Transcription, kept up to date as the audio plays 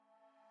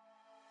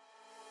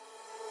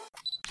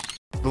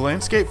The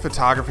Landscape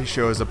Photography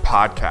Show is a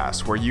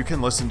podcast where you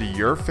can listen to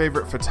your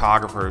favorite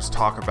photographers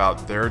talk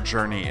about their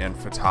journey in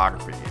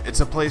photography. It's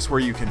a place where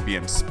you can be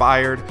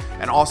inspired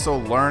and also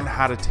learn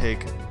how to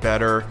take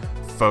better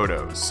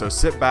photos. So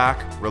sit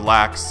back,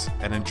 relax,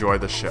 and enjoy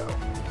the show.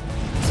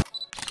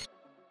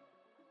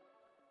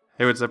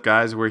 Hey, what's up,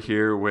 guys? We're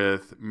here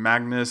with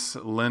Magnus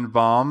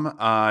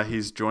Lindbom.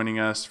 He's joining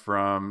us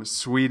from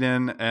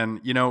Sweden. And,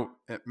 you know,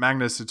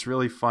 Magnus, it's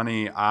really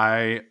funny.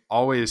 I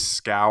always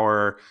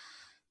scour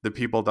the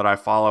people that I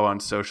follow on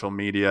social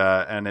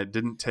media, and it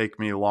didn't take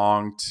me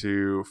long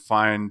to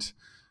find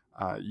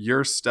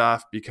your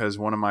stuff because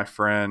one of my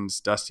friends,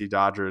 Dusty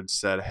Doddridge,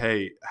 said,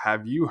 "Hey,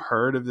 have you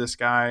heard of this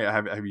guy?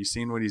 Have you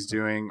seen what he's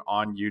doing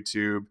on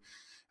YouTube?"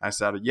 I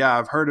said, "Yeah,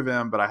 I've heard of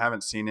him, but I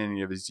haven't seen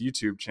any of his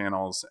YouTube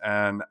channels."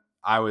 And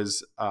I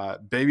was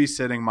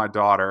babysitting my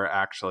daughter,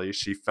 actually.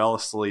 She fell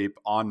asleep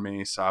on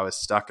me, so I was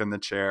stuck in the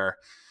chair.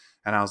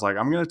 And I was like,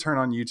 I'm going to turn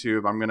on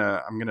YouTube. I'm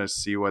going to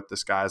see what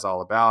this guy's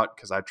all about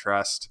because I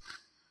trust,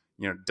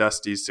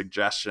 Dusty's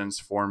suggestions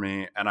for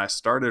me. And I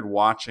started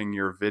watching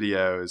your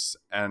videos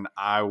and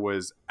I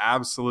was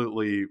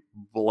absolutely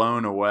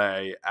blown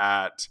away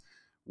at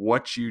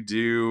what you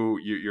do,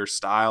 your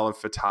style of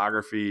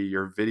photography,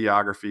 your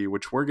videography,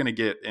 which we're going to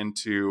get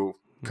into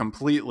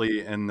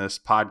completely in this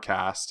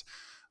podcast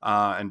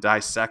and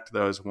dissect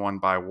those one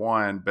by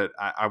one. But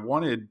I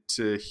wanted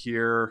to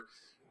hear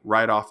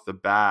right off the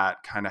bat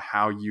kind of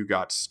how you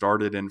got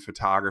started in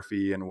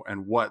photography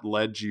and what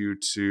led you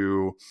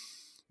to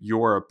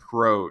your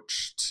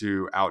approach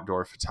to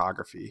outdoor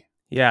photography.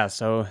 Yeah,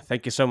 so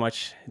thank you so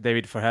much,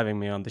 David, for having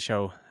me on the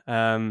show.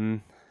 How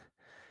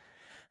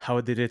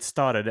did it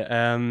started?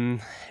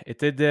 It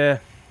did. I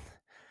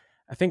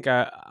think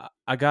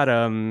I got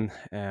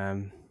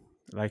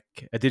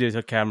like a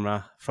digital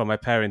camera from my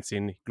parents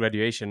in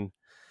graduation,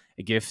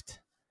 a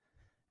gift,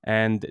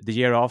 and the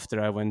year after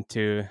I went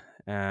to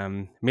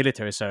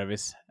military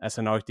service as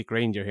an Arctic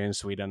Ranger here in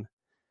Sweden.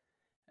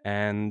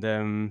 And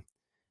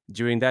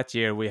during that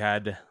year, we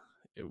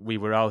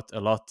were out a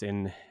lot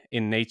in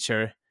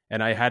nature,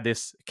 and I had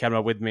this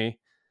camera with me.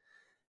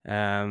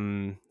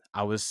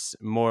 I was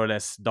more or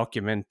less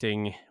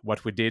documenting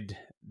what we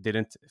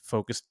didn't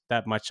focus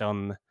that much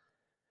on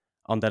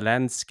the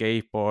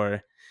landscape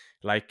or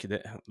like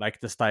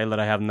the style that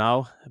I have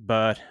now.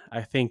 But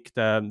I think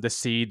the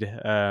seed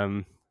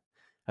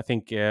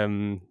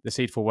the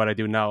seed for what I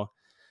do now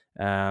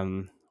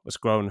was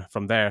grown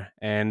from there.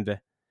 And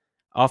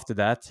after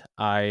that,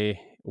 I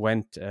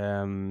went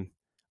on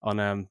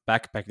a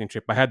backpacking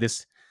trip. I had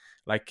this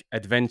like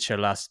adventure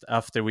lust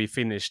after we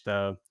finished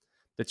the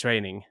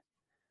training,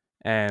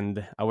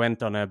 and I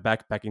went on a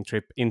backpacking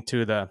trip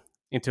into the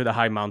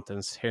high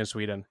mountains here in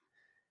Sweden.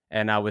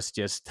 And I was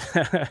just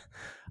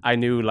I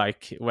knew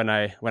like when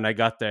I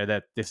got there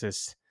that this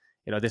is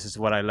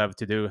what I love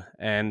to do.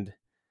 And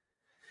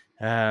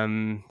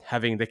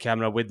having the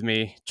camera with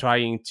me,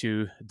 trying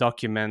to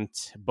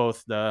document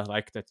both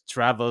the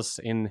travels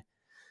in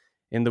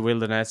the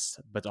wilderness,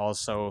 but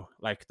also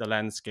like the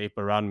landscape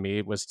around me.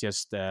 It was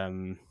just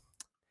I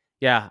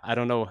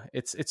don't know.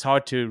 It's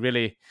hard to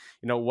really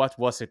what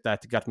was it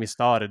that got me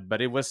started, but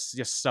it was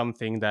just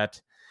something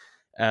that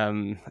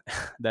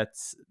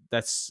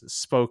that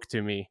spoke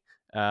to me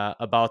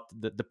about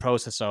the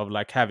process of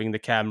like having the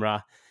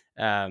camera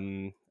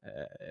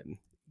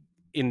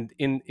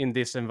in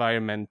this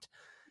environment,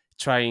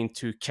 trying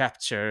to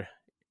capture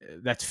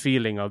that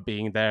feeling of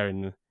being there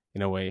in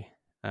a way.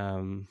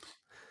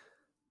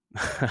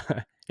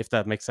 If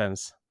that makes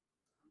sense.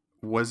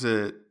 Was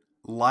it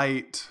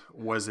light?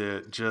 Was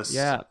it just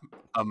a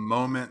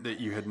moment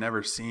that you had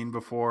never seen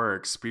before or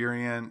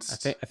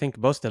experienced? I think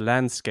both the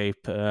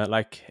landscape,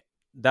 like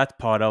that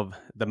part of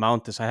the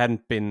mountains, I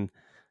hadn't been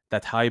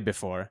that high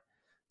before,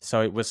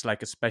 so it was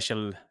like a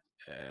special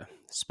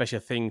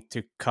thing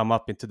to come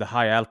up into the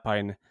high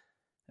alpine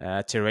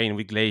terrain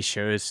with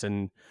glaciers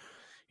and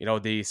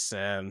these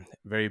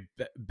very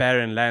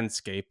barren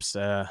landscapes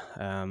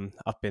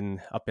up in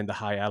the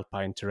high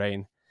alpine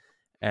terrain.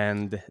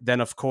 And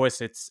then of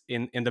course it's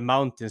in the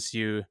mountains,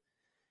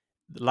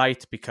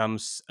 light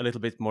becomes a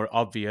little bit more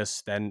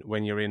obvious than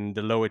when you're in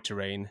the lower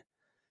terrain.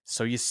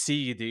 So you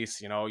see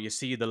these, you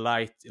see the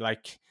light,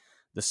 like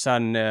the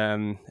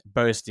sun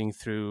bursting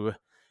through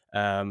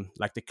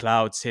like the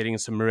clouds hitting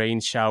some rain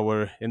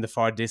shower in the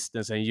far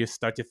distance, and you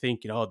start to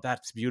think,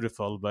 that's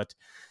beautiful. But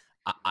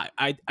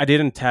I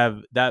didn't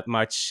have that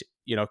much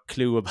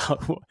clue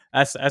about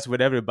as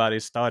with everybody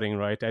starting,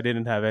 right? I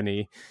didn't have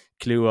any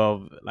clue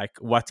of like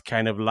what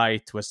kind of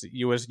light was.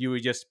 You were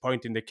just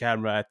pointing the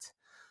camera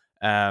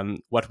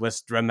at what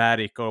was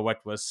dramatic or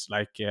what was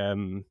like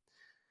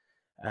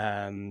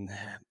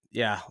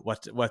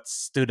what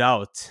stood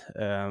out.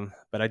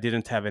 But I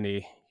didn't have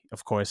any.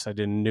 Of course, I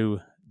didn't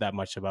knew that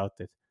much about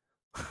it.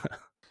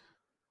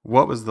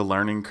 What was the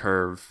learning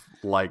curve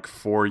like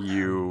for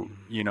you?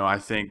 I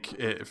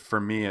think for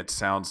me, it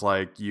sounds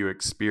like you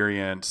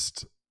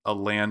experienced a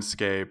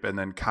landscape and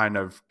then kind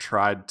of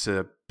tried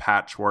to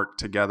patchwork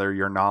together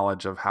your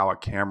knowledge of how a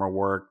camera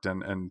worked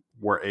and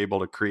were able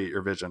to create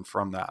your vision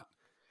from that?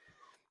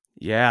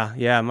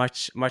 Yeah,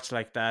 much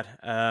like that.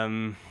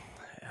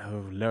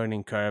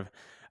 Learning curve.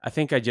 I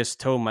think I just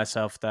told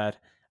myself that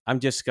I'm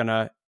just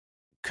gonna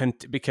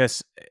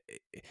because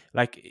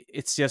like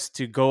it's just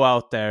to go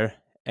out there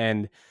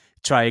and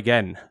try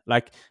again.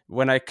 Like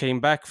when I came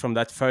back from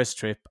that first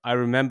trip, I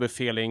remember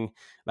feeling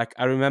like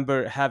I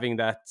remember having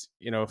that,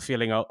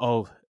 feeling of,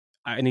 oh,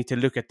 I need to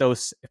look at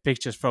those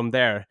pictures from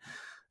there.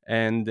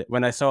 And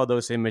when I saw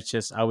those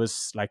images, I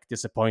was like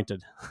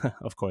disappointed,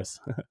 of course.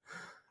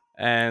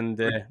 And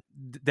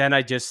then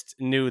I just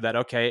knew that,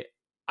 okay,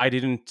 I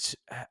didn't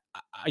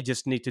I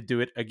just need to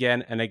do it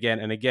again and again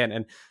and again.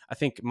 And I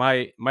think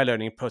my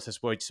learning process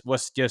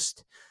was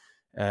just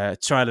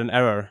trial and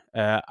error.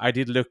 I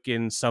did look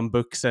in some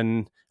books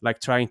and like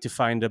trying to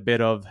find a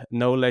bit of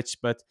knowledge,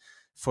 but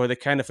for the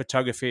kind of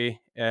photography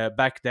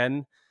back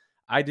then,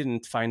 I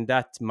didn't find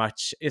that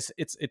much.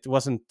 It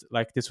wasn't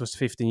like, this was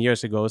 15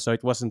 years ago, so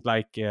it wasn't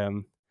like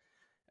um,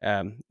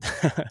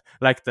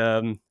 like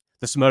the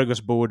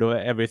smorgasbord or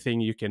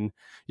everything you can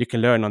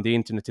learn on the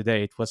internet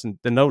today. It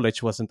wasn't, the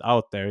knowledge wasn't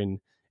out there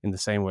in the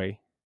same way.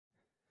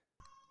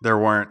 There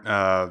weren't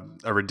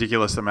a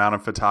ridiculous amount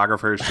of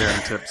photographers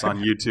sharing tips on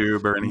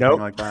YouTube or anything Nope.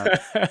 like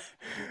that.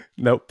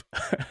 Nope.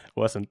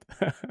 Wasn't.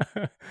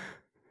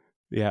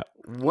 Yeah.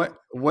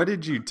 What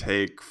did you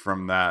take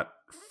from that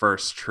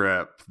first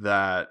trip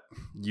that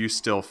you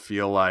still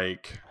feel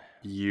like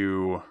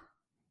you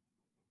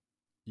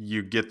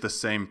you get the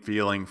same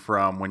feeling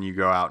from when you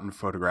go out and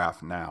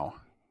photograph now?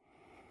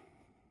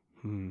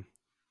 Hmm.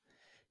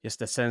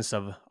 Just a sense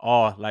of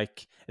awe,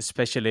 like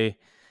especially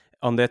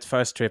on that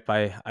first trip,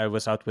 I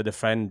was out with a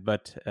friend,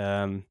 but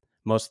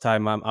most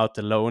time I'm out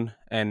alone,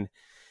 and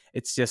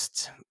it's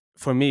just,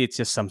 for me, it's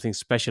just something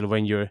special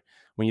when you're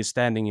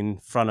standing in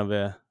front of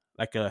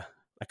like a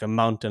a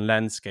mountain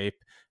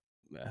landscape,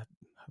 uh,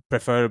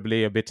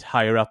 preferably a bit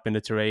higher up in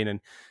the terrain, and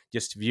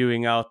just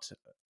viewing out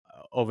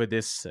over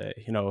this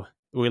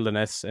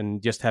wilderness,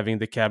 and just having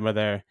the camera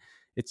there.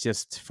 It's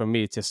just, for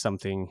me, it's just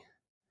something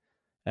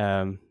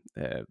um,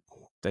 uh,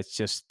 that's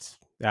just,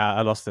 yeah,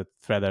 I lost the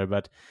thread there,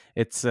 but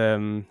it's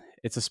a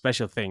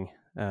special thing.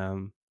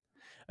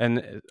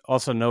 And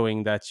also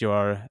knowing that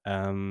you're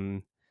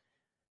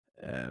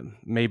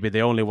maybe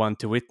the only one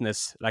to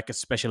witness like a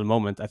special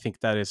moment, I think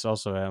that is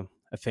also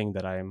a thing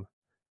that I'm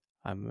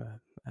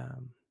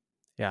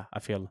yeah, I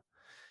feel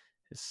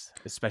is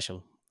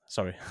special.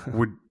 Sorry.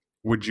 Would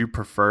would you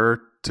prefer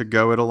to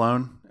go it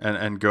alone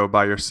and go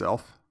by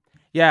yourself?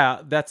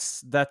 Yeah,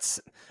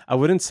 that's I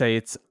wouldn't say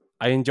it's,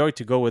 I enjoy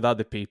to go with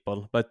other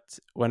people, but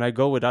when I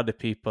go with other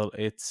people,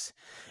 it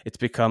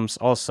becomes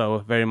also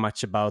very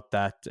much about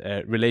that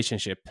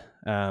relationship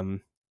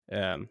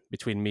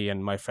between me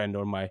and my friend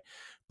or my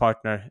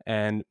partner.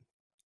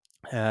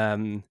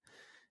 Um,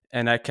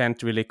 and I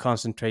can't really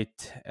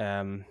concentrate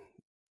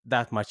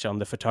that much on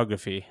the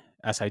photography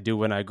as I do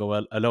when I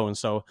go alone.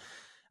 So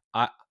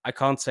I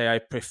can't say I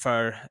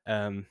prefer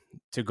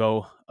to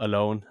go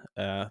alone,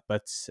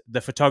 but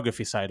the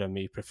photography side of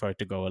me prefer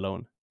to go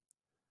alone,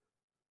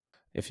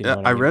 if you know Yeah,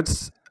 what I mean.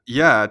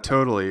 yeah,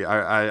 totally.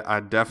 I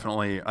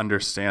definitely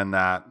understand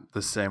that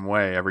the same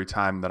way. Every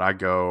time that I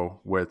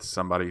go with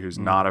somebody who's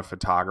Mm, not a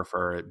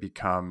photographer, it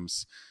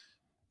becomes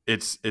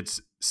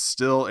it's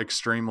still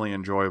extremely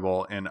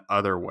enjoyable in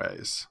other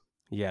ways.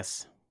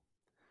 yes,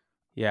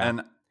 yeah,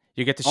 And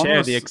you get to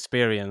share the almost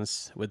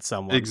experience with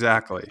someone,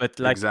 exactly, but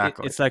like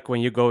exactly. it's like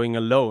when you're going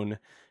alone,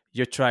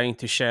 you're trying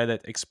to share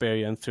that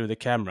experience through the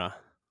camera,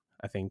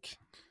 I think.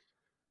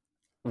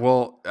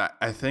 Well,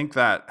 I think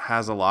that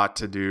has a lot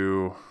to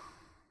do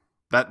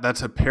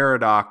that's a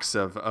paradox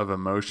of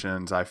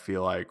emotions, I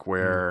feel like,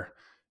 Mm, where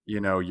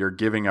you're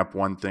giving up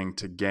one thing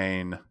to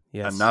gain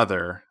yes.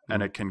 another,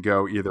 and Mm, it can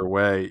go either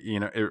way.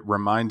 It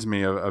reminds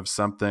me of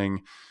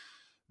something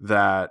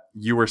that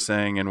you were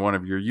saying in one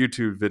of your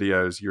YouTube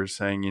videos. You're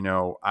saying,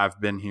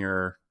 I've been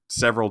here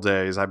several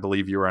days. I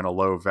believe you were in a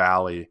low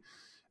valley,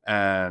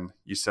 and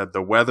you said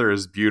the weather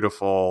is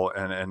beautiful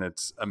and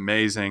it's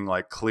amazing,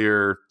 like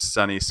clear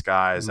sunny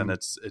skies, and mm.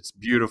 it's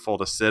beautiful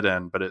to sit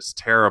in, but it's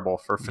terrible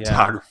for Yeah,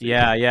 photography.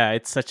 yeah.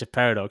 It's such a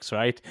paradox,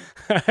 right?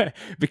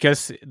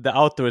 Because the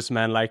outdoors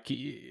man, like,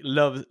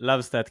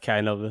 loves that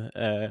kind of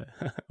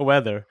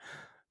weather,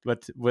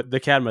 but the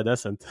camera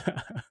doesn't.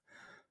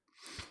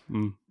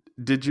 Mm.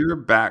 Did your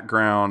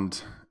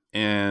background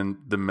in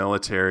the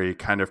military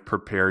kind of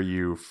prepare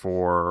you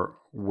for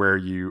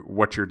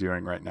what you're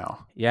doing right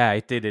now? Yeah,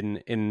 it did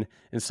in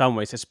some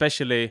ways,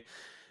 especially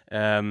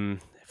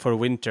for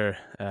winter,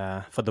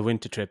 for the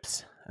winter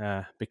trips,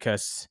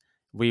 because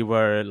we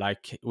were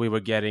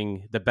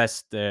getting the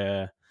best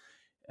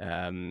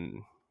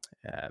um,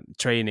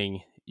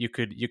 training you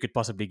could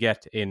possibly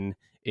get in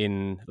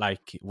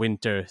like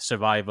winter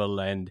survival,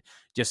 and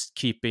just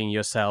keeping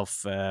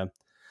yourself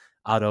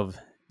out of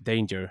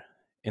danger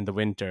in the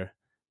winter.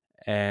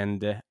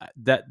 And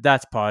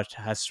that part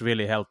has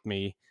really helped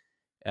me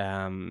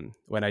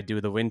when I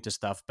do the winter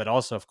stuff, but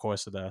also of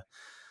course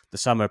the the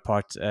summer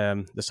part,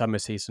 the summer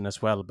season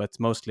as well, but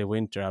mostly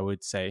winter, I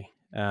would say.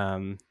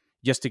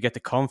 Just to get the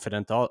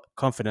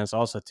confidence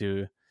also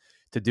to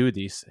do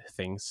these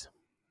things.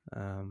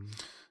 Um,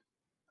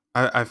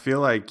 I feel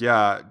like,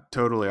 yeah,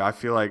 totally. I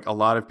feel like a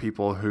lot of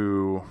people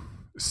who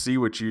see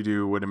what you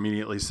do would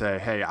immediately say,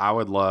 hey, I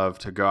would love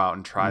to go out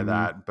and try mm,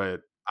 that.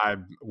 But I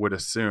would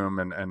assume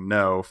and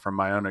know from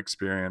my own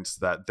experience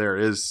that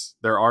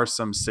there are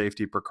some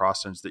safety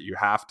precautions that you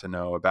have to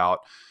know about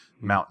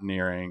mm.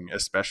 mountaineering,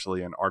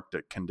 especially in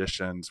Arctic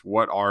conditions.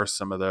 What are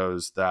some of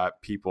those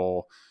that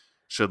people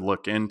should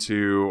look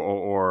into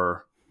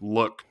or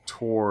look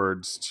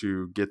towards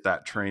to get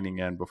that training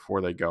in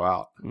before they go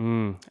out?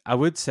 I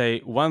would say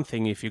one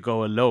thing: if you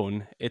go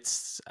alone,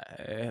 it's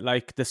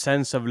like the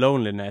sense of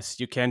loneliness.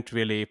 You can't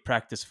really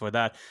practice for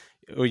that,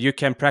 or you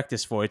can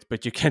practice for it,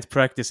 but you can't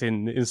practice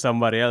in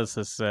somebody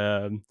else's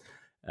um,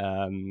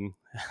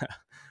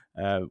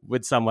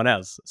 with someone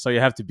else. So you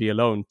have to be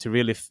alone to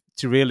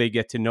really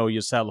get to know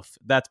yourself.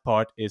 That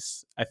part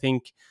is, I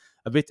think,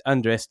 a bit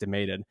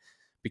underestimated,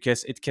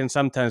 because it can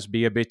sometimes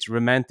be a bit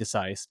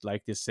romanticized,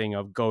 like this thing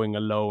of going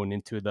alone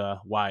into the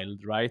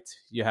wild, right?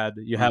 You have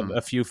Mm-hmm.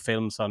 a few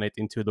films on it,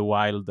 Into the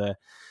Wild.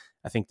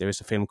 I think there is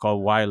a film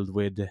called Wild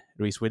with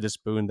Reese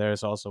Witherspoon.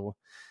 There's also,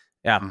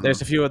 yeah,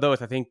 there's a Mm-hmm. few of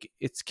those. I think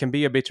it can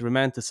be a bit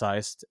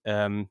romanticized.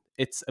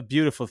 It's a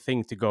beautiful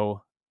thing to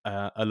go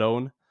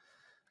alone,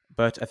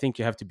 but I think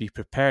you have to be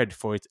prepared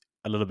for it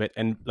a little bit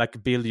and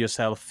like build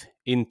yourself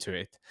into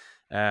it.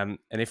 And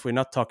if we're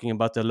not talking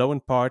about the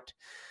alone part,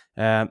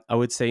 I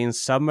would say in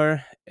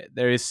summer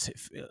there is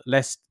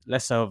less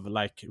of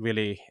like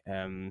really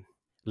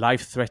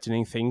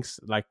life-threatening things,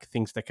 like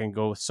things that can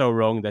go so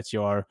wrong that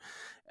you are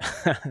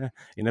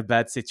in a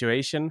bad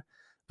situation.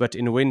 But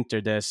in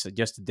winter, there's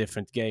just a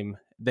different game.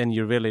 Then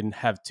you really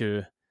have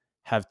to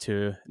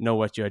know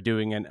what you are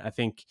doing, and I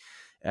think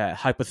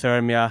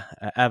hypothermia,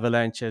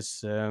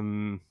 avalanches.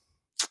 Um,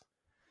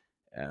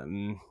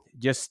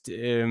 just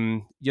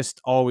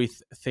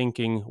always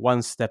thinking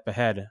one step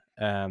ahead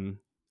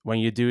when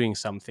you're doing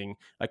something.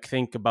 Like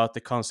think about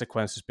the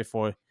consequences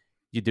before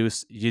you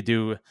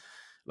do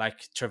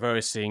like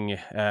traversing,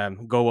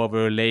 go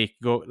over a lake,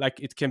 go like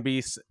it can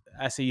be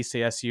as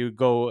easy as you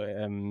go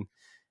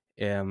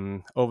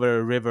over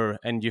a river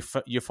and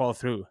you fall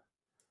through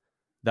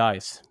the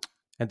ice,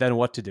 and then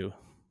what to do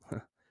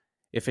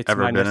if it's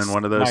Ever been in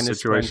one of those minus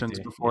situations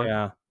 20? before?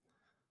 Yeah,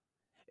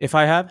 if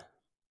I have,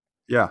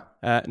 Yeah.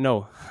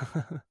 no.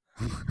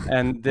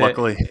 And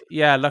Luckily.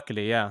 yeah,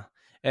 luckily, yeah.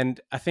 And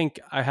I think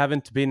I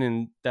haven't been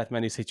in that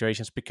many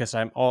situations because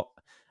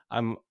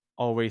I'm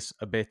always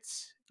a bit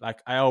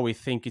like I always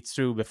think it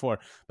through before.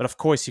 But of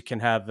course you can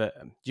have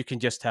you can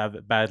just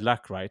have bad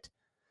luck, right?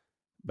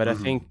 But Hmm.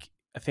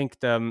 I think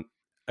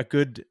a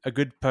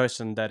good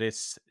person that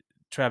is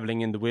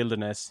traveling in the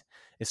wilderness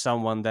is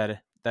someone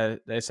that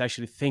is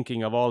actually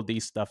thinking of all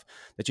these stuff,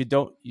 that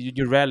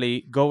you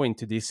rarely go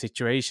into these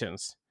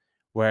situations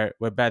where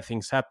bad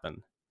things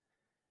happen.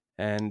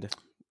 And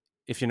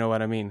if you know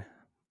what I mean.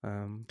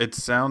 Um, It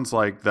sounds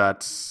like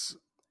that's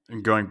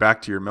going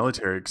back to your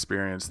military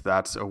experience.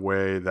 That's a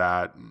way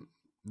that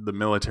the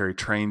military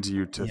trains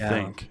you to yeah,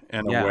 think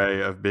in a yeah,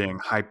 way of being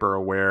hyper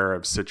aware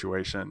of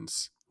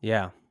situations.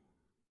 yeah,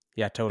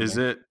 yeah, Is totally.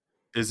 it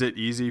is it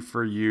easy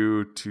for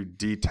you to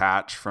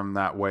detach from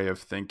that way of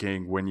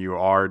thinking when you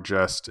are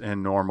just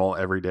in normal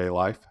everyday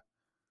life?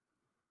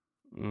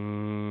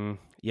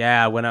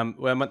 Yeah, when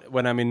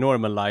I'm in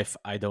normal life,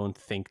 I don't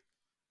think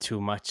too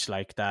much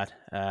like that.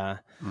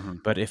 Hmm.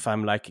 But if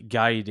I'm like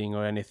guiding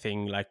or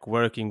anything, like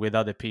working with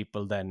other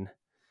people, then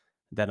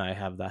I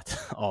have that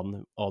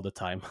on all the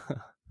time.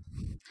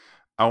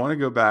 I want to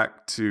go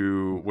back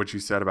to what you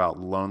said about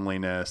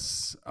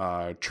loneliness,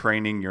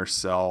 training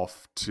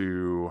yourself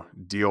to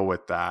deal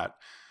with that.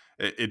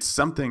 It's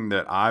something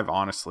that I've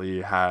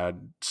honestly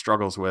had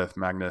struggles with,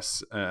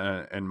 Magnus,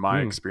 in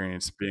my Mm,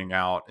 experience being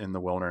out in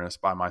the wilderness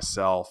by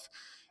myself.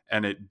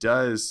 And it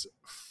does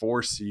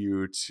force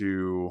you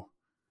to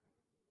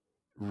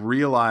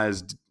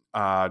realized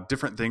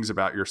different things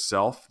about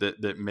yourself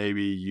that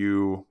maybe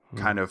you mm,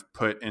 kind of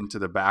put into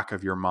the back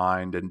of your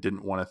mind and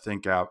didn't want to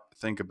think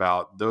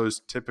about. Those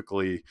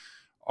typically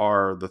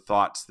are the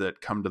thoughts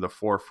that come to the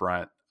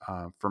forefront.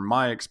 From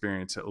my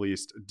experience, at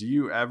least, do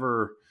you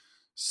ever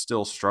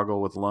still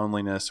struggle with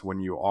loneliness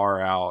when you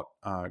are out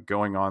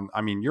going on?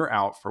 I mean, you're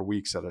out for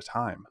weeks at a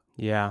time.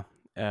 yeah,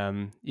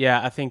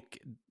 yeah. I think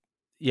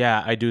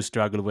yeah, I do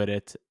struggle with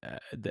it.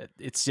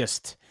 It's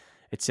just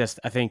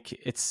I think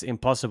it's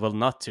impossible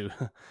not to.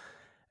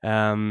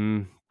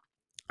 um,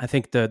 I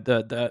think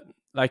the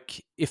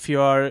like if you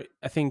are,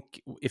 I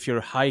think if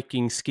you're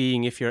hiking,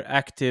 skiing, if you're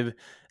active,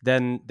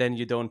 then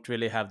you don't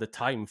really have the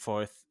time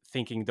for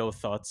thinking those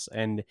thoughts.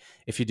 And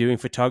if you're doing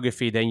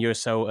photography, then you're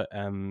so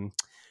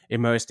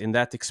immersed in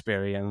that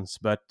experience.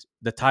 But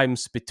the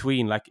times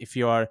between, like if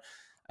you are,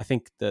 I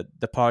think the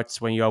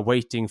parts when you are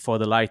waiting for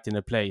the light in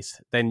a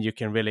place, then you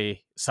can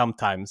really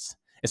sometimes,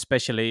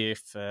 especially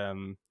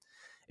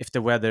if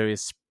the weather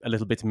is a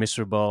little bit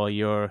miserable,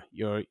 you're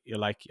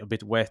like a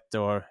bit wet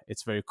or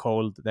it's very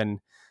cold, then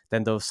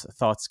those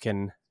thoughts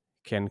can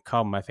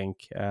come, I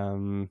think.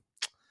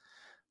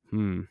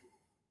 Hmm.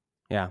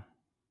 Yeah.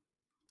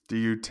 Do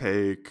you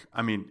take,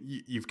 I mean,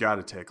 you've got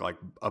to take like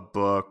a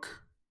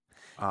book,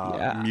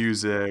 Yeah.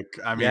 music.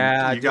 I mean,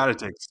 Yeah, I you do. got to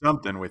take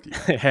something with you.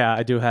 Yeah,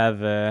 I do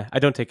have. I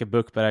don't take a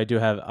book, but I do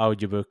have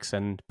audiobooks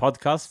and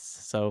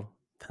podcasts. So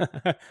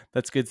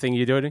that's a good thing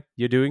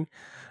you're doing,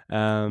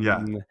 Yeah.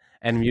 um,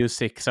 and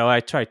music. So I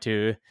try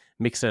to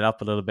mix it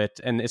up a little bit,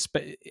 and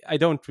I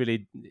don't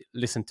really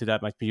listen to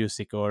that much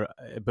music or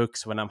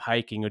books when I'm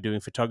hiking or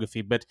doing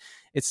photography. But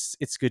it's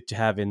good to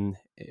have in,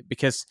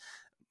 because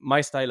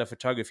my style of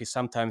photography,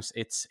 sometimes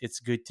it's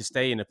good to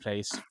stay in a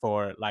place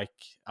for like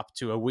up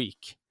to a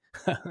week.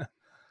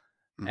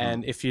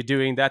 And Hmm. if you're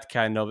doing that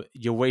kind of,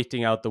 you're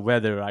waiting out the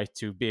weather, right,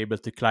 to be able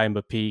to climb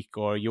a peak,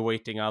 or you're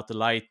waiting out the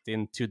light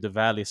into the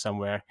valley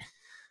somewhere,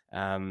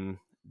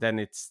 then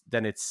it's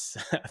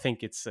I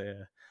think it's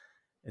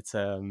it's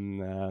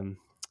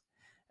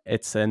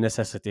a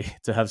necessity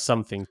to have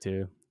something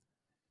to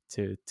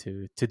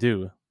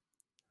do.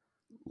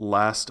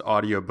 Last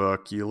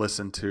audiobook you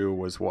listened to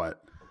was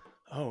what?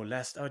 Oh,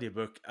 last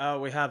audiobook.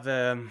 We have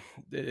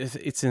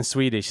it's in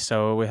Swedish,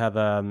 so we have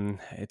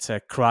it's a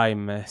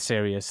crime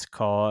series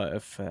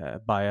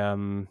by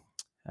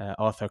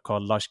author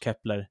called Lars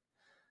Kepler.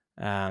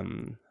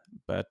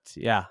 But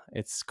yeah,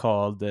 it's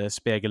called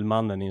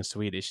Spegelmannen in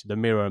Swedish, the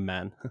Mirror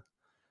Man.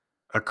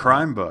 A Uh,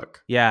 crime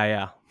book. yeah,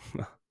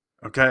 yeah.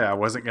 Okay, I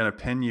wasn't going to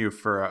pin you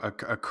for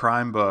a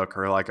crime book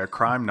or like a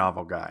crime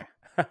novel guy.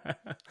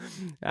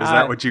 Is uh,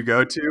 that what you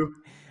go to?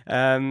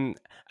 um,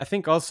 I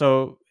think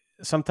also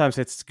sometimes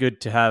it's good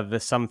to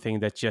have something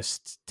that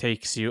just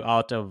takes you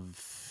out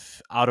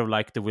of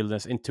like the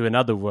wilderness into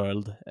another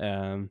world.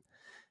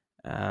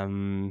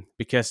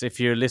 Because if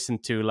you listen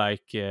to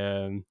like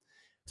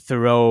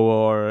Thoreau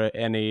or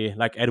any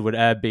like Edward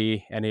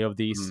Abbey, any of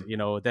these,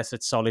 Mhm.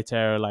 Desert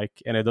Solitaire,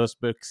 like any of those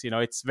books,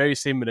 it's very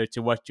similar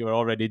to what you're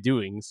already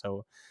doing.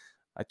 So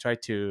I try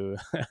to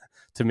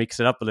to mix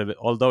it up a little bit.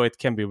 Although it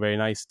can be very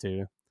nice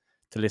to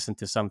listen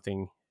to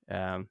something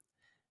um,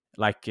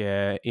 like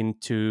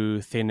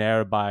Into Thin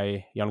Air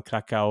by Jan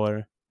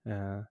Krakauer.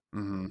 Uh,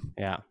 Mhm.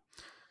 yeah.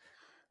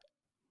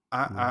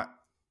 I, Mm. I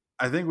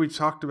I think we've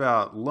talked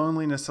about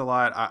loneliness a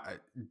lot.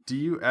 Do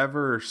you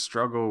ever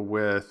struggle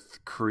with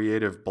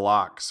creative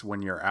blocks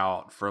when you're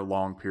out for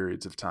long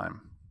periods of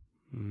time?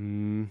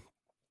 Mm,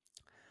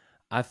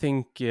 I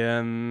think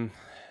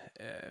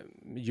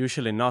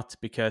usually not,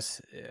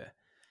 because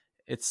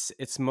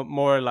it's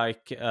more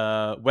like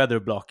weather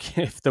block.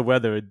 If the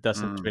weather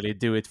doesn't Mm, really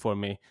do it for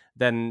me,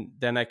 then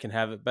I can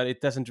have it. But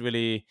it doesn't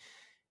really.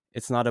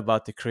 It's not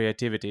about the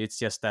creativity. It's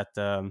just that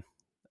um,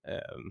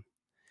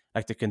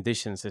 like the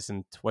conditions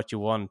isn't what you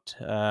want.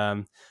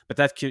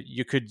 But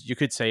you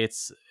could say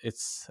it's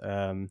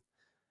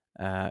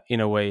in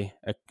a way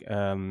a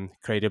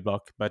creative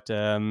block. But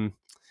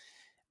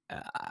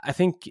I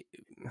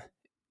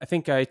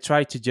think I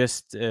try to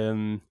just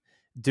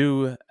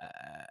do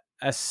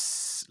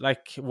as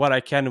like what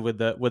I can with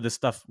the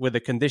stuff, with the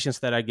conditions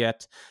that I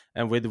get,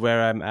 and with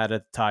where I'm at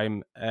the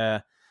time.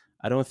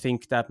 I don't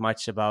think that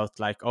much about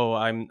like, oh,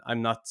 I'm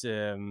not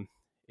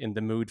in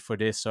the mood for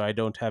this, so I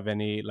don't have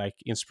any like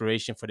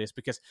inspiration for this,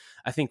 because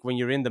I think when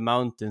you're in the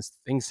mountains,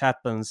 things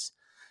happens.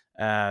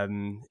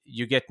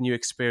 You get new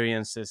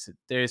experiences.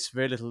 There is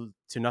very little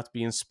to not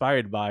be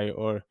inspired by,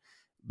 or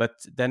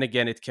but then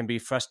again, it can be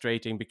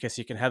frustrating because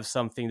you can have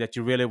something that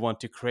you really want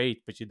to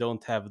create, but you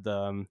don't have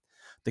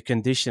the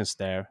conditions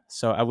there.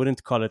 So I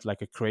wouldn't call it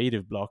like a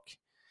creative block,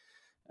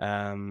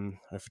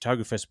 a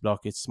photographer's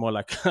block. It's more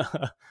like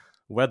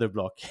weather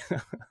block.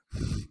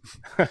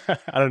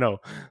 I don't know.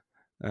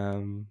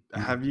 Mm.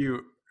 have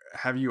you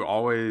have you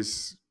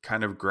always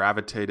kind of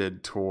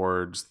gravitated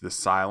towards the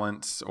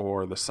silence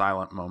or the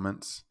silent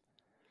moments?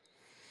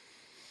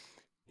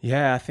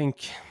 Yeah, I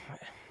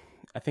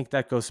think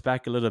that goes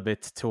back a little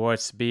bit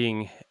towards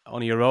being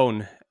on your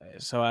own.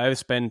 So I've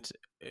spent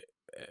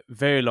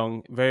very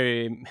long,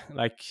 very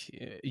like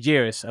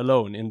years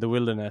alone in the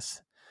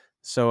wilderness.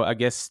 So I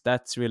guess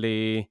that's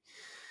really,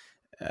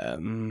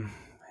 um,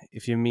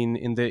 if you mean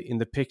in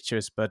the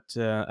pictures, but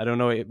I don't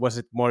know. Was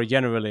it more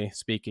generally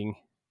speaking?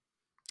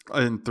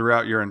 And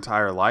throughout your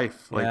entire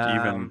life, like Yeah,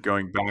 even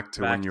going back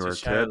to when back you to were a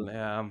kid? child.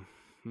 Yeah,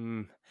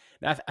 hmm.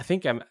 I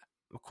think I'm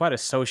quite a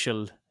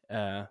social,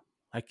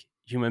 like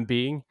human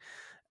being.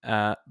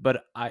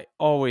 But I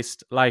always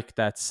like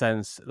that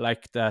sense,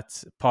 like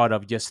that part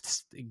of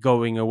just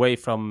going away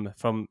from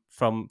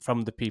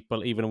the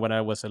people, even when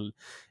I was a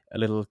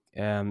little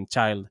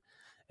child,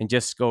 and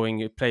just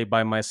going play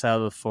by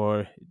myself,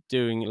 or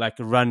doing like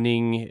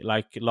running,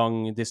 like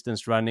long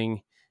distance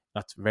running,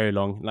 not very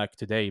long like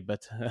today,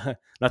 but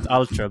not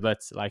ultra, but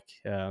like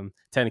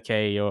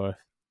 10K or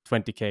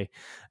 20K.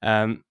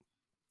 Um,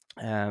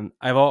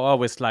 I've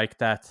always liked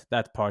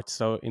that part.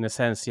 So in a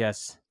sense,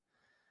 yes.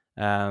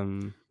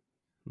 Um,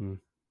 mm.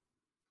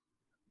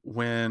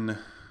 when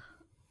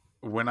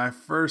when I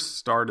first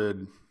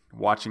started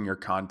watching your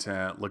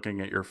content,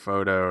 looking at your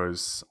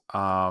photos.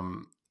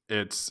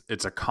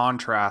 It's a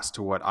contrast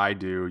to what I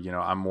do. You know,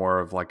 I'm more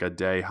of like a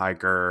day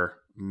hiker,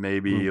 Mm.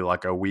 maybe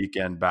like a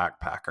weekend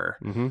backpacker.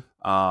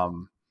 Mm-hmm.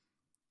 Um,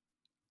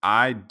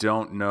 I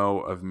don't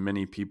know of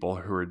many people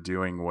who are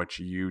doing what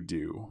you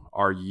do.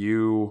 Are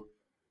you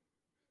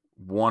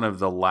one of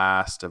the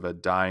last of a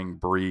dying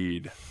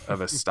breed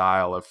of a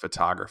style of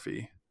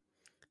photography?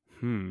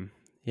 Hmm.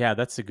 Yeah,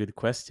 that's a good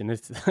question.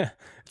 It's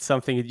it's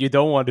something you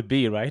don't want to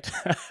be, right?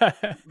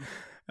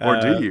 Or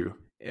do uh, you?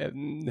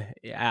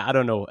 yeah, I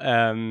don't know.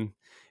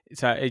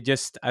 So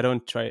I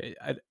don't try.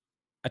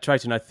 I try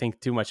to not think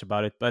too much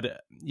about it.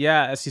 But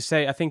yeah, as you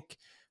say, I think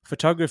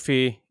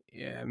photography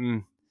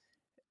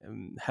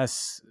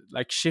has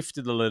like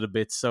shifted a little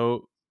bit.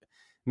 So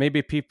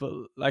maybe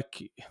people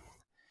like,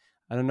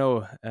 I don't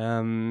know.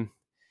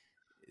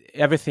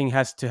 Everything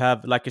has to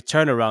have like a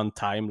turnaround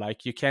time.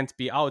 Like you can't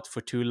be out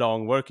for too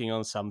long working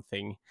on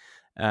something.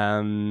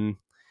 Um,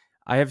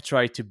 I have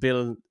tried to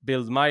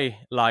build my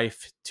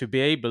life to be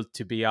able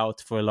to be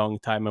out for a long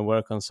time and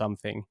work on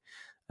something.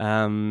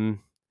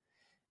 Um,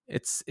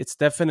 it's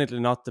definitely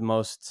not the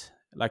most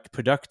like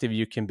productive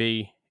you can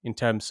be in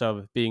terms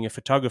of being a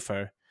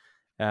photographer.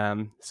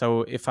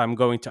 So if I'm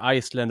going to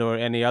Iceland or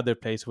any other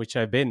place which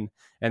I've been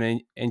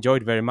and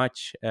enjoyed very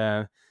much,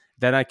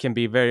 then I can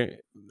be very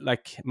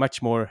like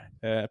much more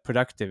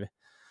productive.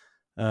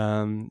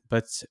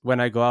 But when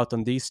I go out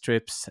on these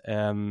trips,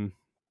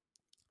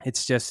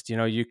 it's just, you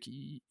know,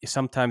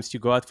 sometimes you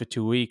go out for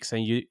 2 weeks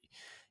and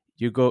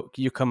you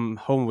come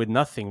home with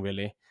nothing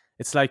really.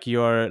 It's like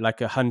you're like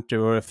a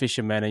hunter or a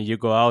fisherman and you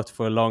go out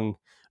for a long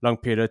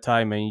period of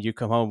time and you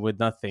come home with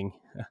nothing.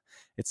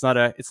 It's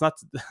not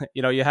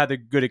you know, you had a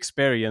good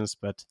experience,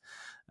 but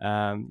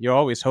you're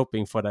always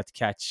hoping for that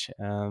catch.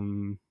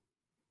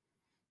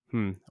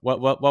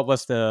 What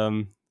was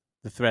the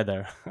thread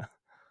there?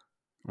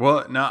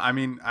 Well, no, I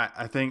mean,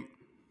 I think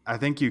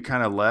you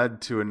kind of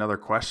led to another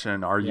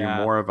question. Are you Yeah.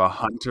 more of a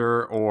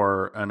hunter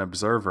or an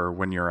observer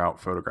when you're out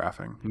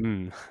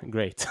photographing?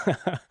 Great.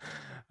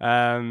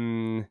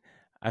 um,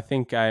 I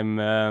think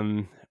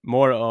I'm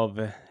more of.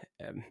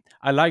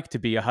 I like to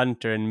be a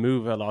hunter and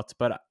move a lot,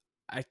 but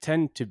I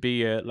tend to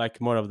be like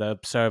more of the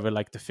observer,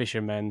 like the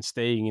fisherman,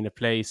 staying in a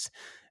place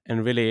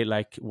and really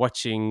like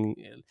watching,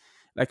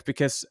 like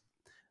because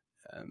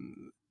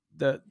um,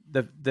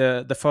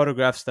 the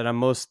photographs that I'm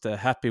most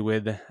happy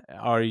with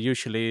are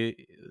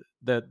usually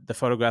the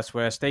photographs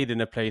where I stayed in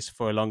a place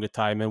for a longer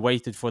time and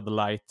waited for the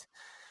light.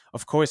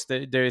 Of course,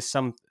 there is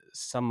some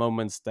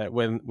moments that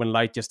when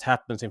light just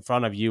happens in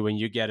front of you and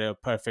you get a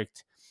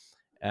perfect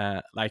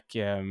uh, like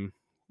um,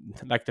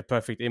 like the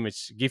perfect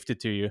image gifted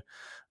to you.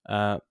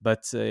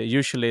 But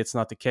usually it's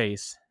not the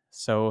case.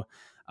 So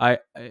as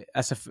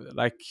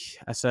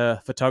as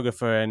a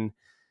photographer, and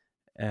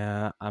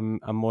I'm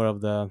more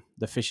of the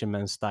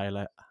fisherman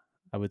style,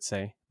 I would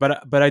say.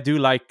 But I do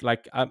like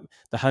the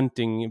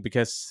hunting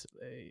because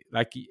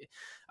like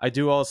I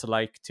do also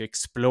like to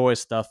explore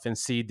stuff and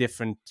see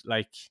different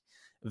like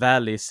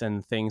valleys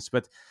and things.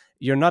 But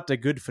you're not a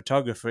good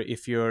photographer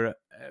if you're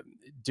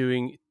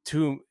doing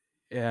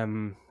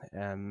um,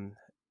 um,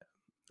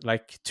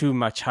 too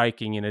much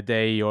hiking in a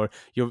day, or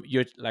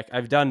you're like,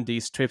 I've done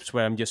these trips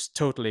where I'm just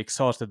totally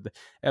exhausted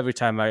every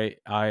time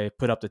I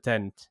put up the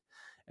tent,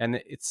 and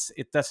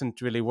it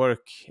doesn't really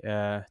work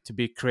to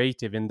be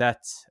creative in that,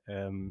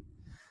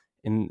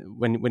 in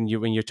when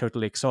you're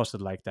totally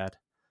exhausted like that.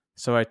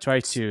 So I try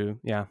S- to,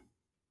 yeah.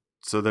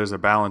 So there's a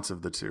balance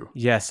of the two.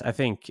 Yes, I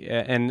think,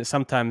 and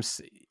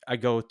sometimes I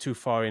go too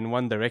far in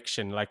one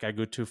direction, like I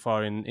go too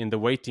far in the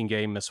waiting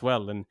game as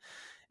well, and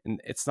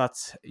it's not.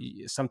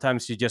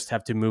 Sometimes you just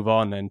have to move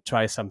on and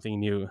try something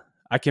new.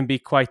 I can be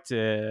quite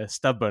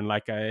stubborn,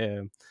 like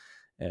I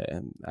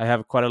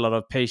have quite a lot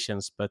of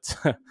patience, but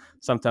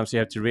sometimes you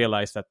have to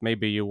realize that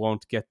maybe you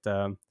won't get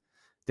the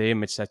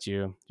image that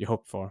you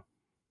hope for.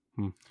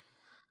 Hmm.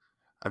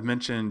 I've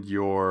mentioned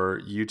your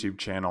YouTube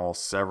channel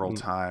several Mm.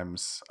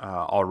 times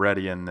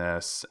already in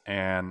this.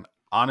 And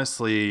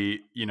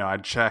honestly, you know, I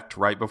checked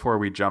right before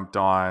we jumped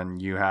on.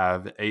 You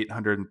have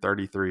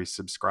 833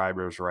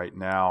 subscribers right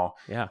now.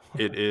 Yeah.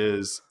 It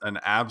is an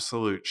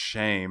absolute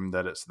shame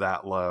that it's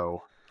that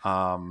low.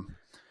 Um,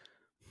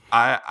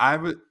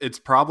 it's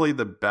probably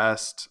the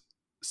best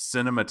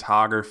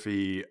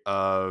cinematography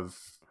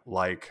of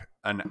like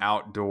an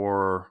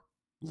outdoor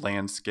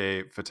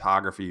landscape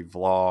photography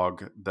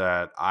vlog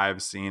that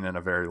I've seen in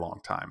a very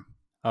long time.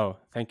 Oh,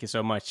 thank you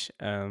so much.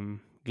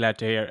 Glad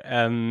to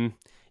hear.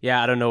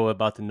 Yeah, I don't know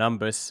about the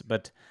numbers,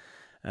 but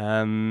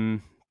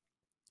um,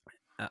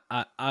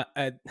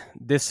 I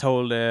this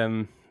whole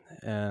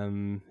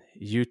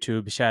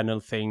YouTube channel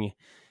thing,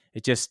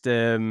 it just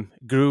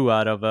grew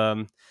out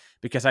of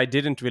because I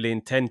didn't really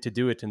intend to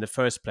do it in the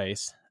first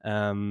place.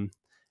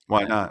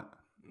 Why not?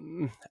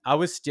 I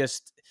was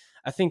just,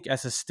 I think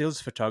as a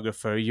stills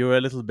photographer, you're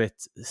a little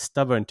bit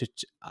stubborn to.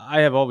 I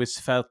have always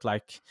felt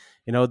like,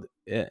 you know,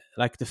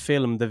 like the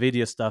film, the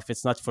video stuff.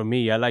 It's not for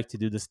me. I like to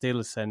do the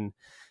stills, and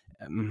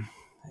um,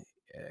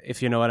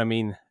 if you know what I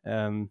mean.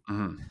 Mhm.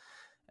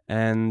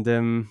 and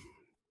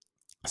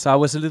so I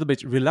was a little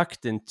bit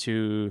reluctant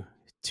to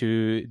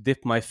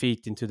dip my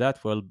feet into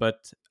that world,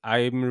 but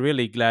I'm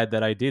really glad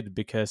that I did,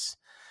 because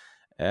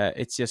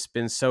it's just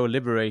been so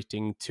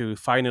liberating to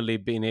finally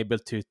being able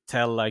to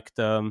tell like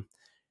the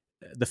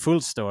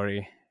full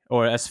story,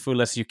 or as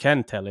full as you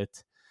can tell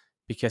it,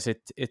 because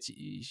it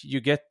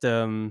you get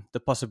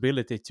the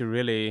possibility to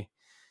really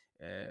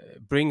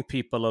bring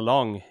people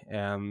along,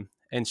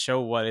 and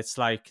show what it's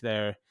like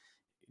there.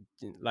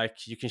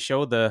 Like you can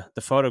show the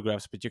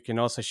photographs, but you can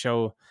also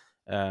show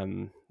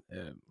um,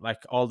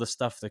 like all the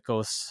stuff that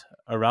goes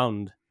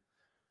around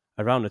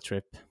a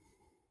trip,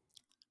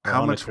 or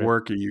How on a much trip.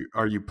 work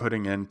are you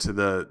putting into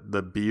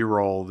the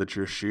B-roll that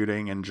you're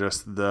shooting and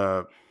just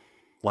the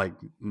like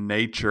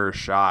nature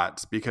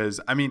shots? Because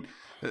I mean,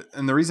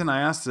 and the reason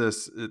I asked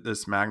this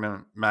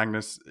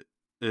Magnus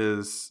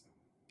is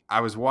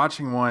I was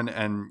watching one,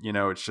 and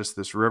it's just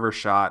this river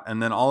shot,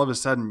 and then all of a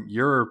sudden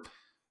you're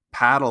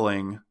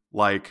paddling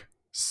like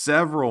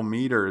several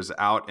meters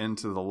out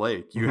into the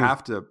lake. You Mhm.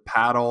 have to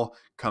paddle,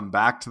 come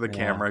back to the Yeah,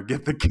 camera,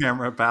 get the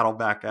camera, paddle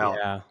back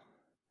out. yeah,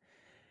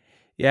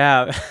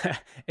 yeah.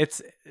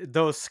 It's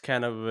those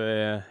kind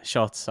of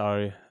shots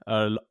are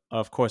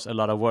of course a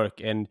lot of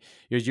work, and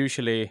you're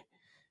usually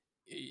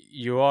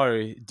you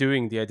are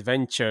doing the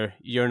adventure.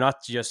 You're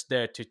not just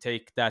there to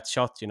take that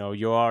shot,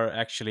 you are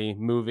actually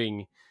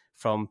moving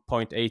from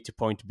point A to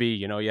point B.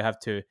 You have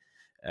to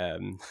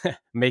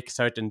make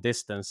certain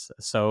distance.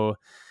 So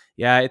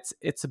yeah,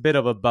 it's a bit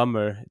of a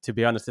bummer, to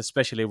be honest,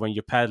 especially when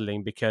you're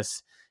paddling,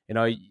 because you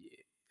know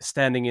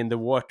standing in the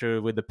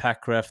water with the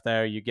pack ref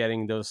there, you're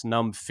getting those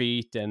numb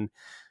feet, and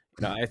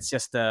it's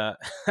just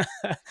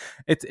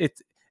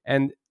it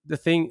and the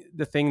thing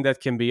that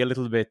can be a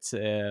little bit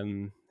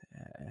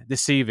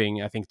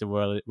deceiving, I think the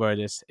word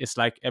is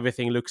like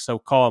everything looks so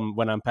calm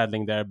when I'm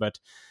paddling there, but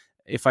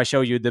if I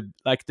show you the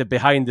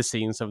behind the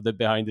scenes of the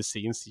behind the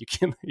scenes,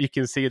 you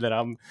can see that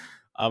I'm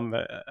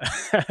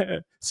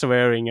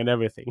swearing and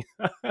everything.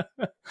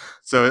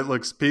 So it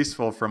looks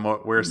peaceful from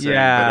what we're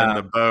seeing, but in Yeah.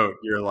 the boat,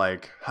 you're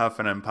like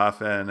huffing and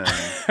puffing,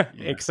 and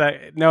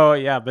Exactly. No,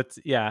 yeah, but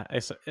yeah,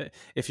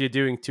 if you're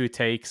doing two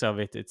takes of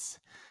it, it's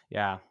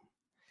yeah,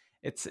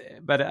 it's.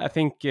 But I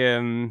think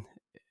I'm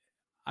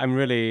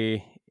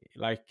really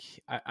like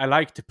I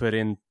like to put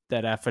in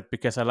that effort,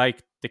 because I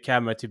like the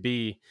camera to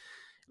be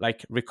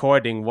like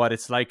recording what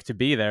it's like to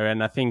be there,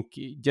 and I think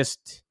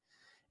just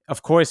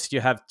of course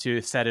you have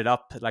to set it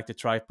up like the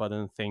tripod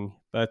and thing,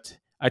 but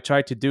I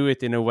try to do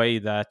it in a way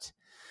that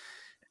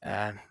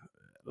uh,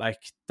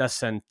 like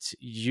doesn't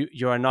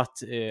you are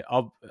not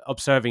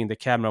observing the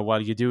camera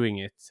while you're doing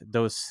it,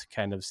 those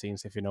kind of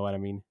scenes, if you know what I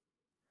mean.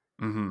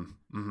 mm-hmm,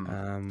 mm-hmm.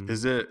 um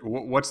Is it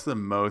what's the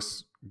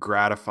most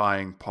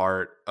gratifying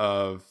part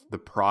of the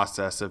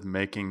process of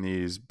making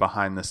these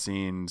behind the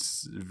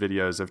scenes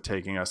videos of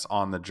taking us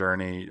on the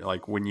journey?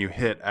 Like when you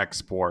hit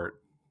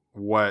export,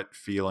 what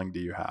feeling do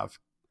you have?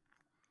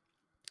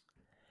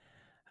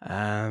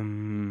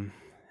 um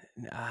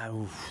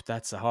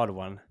that's a hard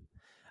one.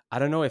 I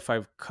don't know if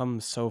I've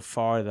come so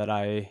far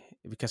that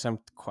because I'm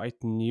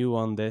quite new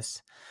on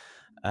this.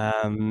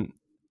 Um,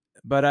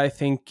 but I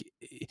think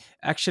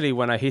actually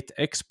when I hit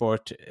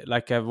export,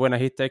 like when I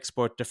hit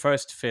export, the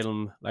first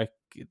film, like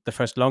the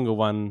first longer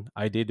one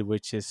I did,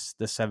 which is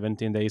the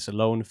 17 Days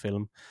Alone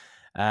film,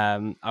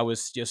 I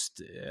was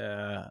just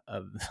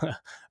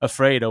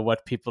afraid of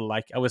what people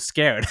like. I was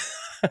scared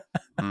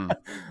Mm.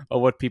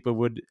 of what people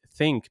would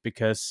think,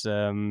 because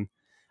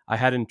I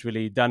hadn't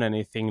really done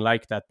anything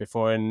like that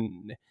before,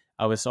 and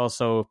I was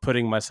also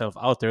putting myself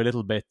out there a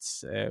little bit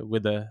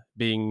with the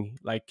being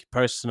like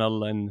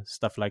personal and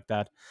stuff like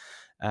that.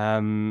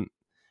 Um,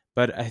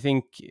 but I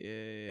think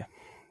the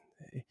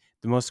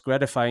most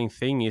gratifying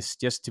thing is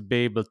just to be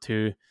able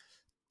to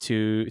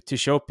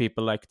show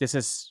people like this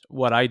is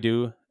what I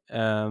do,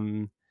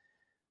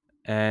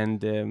 and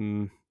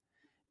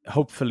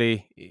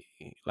hopefully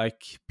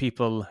like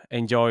people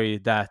enjoy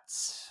that,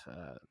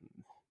 uh,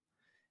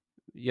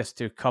 just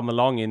to come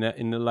along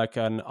in like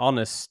an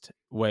honest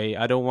way.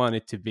 I don't want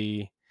it to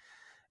be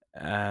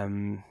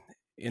um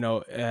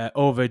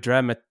over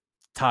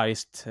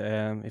dramatized,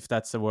 if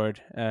that's the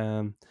word.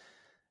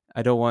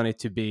 I don't want it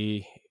to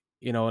be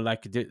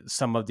like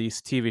some of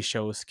these TV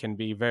shows can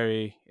be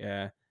very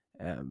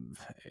um,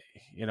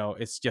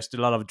 it's just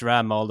a lot of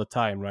drama all the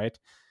time, right?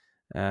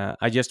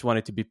 I just want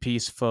it to be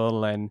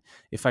peaceful, and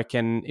if I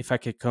can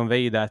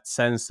convey that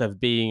sense of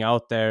being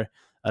out there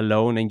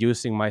alone and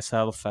using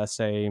myself as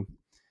a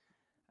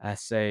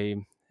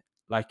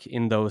like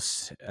in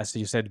those, as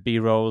you said, B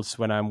rolls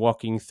when I'm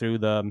walking through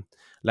the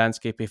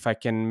landscape, if I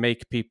can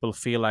make people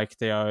feel like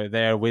they are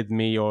there with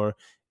me, or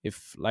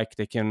if like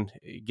they can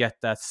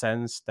get that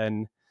sense,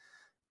 then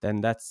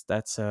that's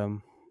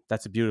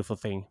a beautiful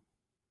thing.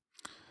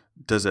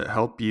 Does it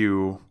help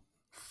you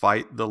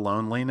fight the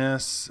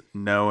loneliness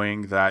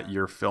knowing that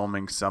you're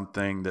filming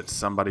something that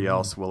somebody Mm.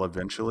 else will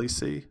eventually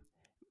see?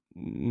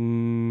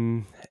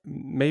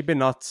 Maybe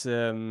not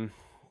in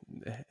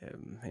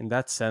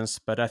that sense,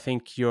 but I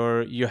think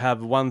you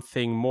have one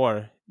thing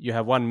more. you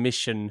have one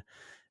mission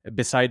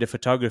beside the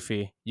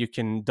photography. You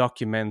can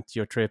document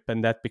your trip,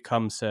 and that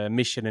becomes a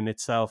mission in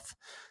itself.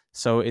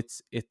 So it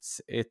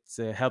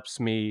helps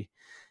me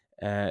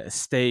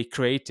stay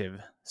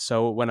creative.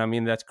 So when I'm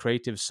in that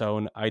creative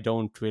zone, I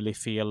don't really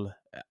feel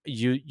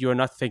you're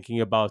not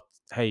thinking about,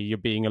 hey, you're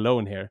being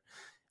alone here.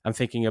 I'm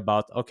thinking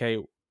about, okay,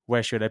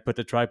 where should I put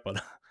the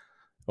tripod?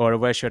 Or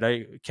where should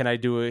I can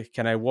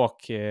I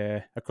walk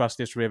across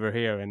this river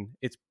here, and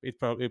it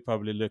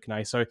probably look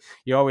nice. So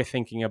you're always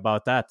thinking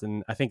about that,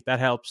 and I think that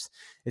helps.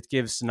 It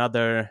gives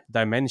another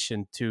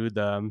dimension to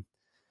the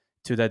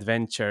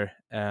adventure,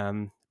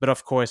 but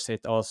of course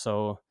it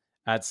also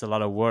adds a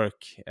lot of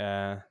work.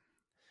 Yeah.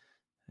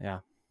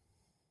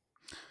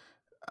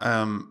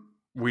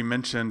 We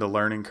mentioned a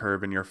learning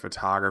curve in your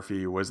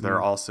photography. Was there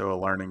Mm. also a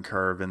learning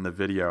curve in the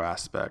video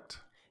aspect?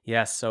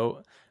 Yeah,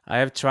 so I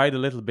have tried a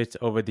little bit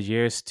over the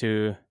years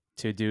to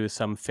do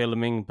some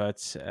filming,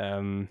 but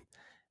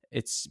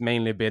it's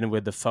mainly been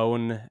with the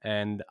phone.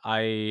 And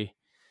I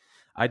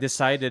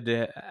decided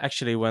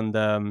actually when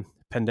the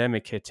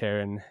pandemic hit here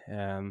in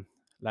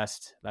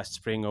last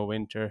spring or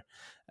winter,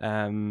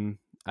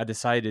 I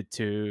decided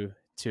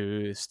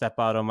to step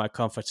out of my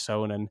comfort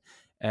zone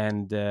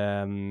and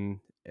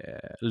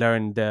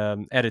learn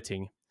the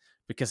editing,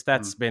 because Mm.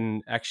 that's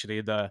been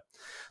actually the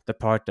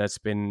part that's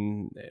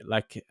been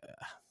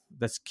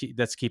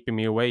that's keeping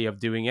me away of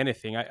doing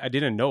anything. I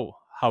didn't know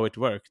how it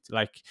worked,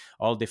 like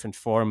all different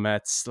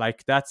formats,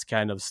 like that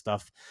kind of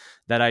stuff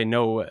that I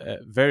know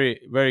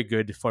very very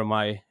good for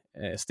my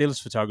stills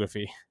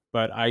photography,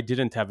 but I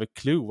didn't have a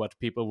clue what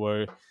people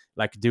were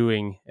like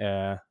doing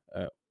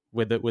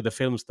with the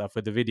film stuff,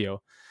 with the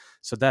video.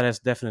 So that has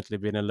definitely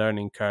been a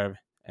learning curve.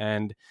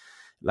 And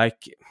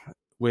like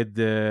with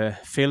the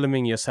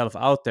filming yourself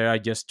out there, I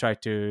just try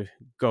to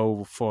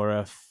go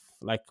for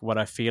like what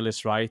I feel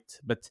is right.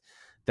 But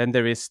then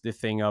there is the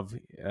thing of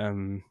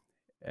um,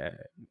 uh,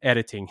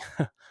 editing,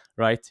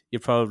 right? You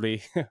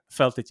probably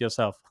felt it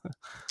yourself.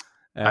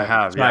 I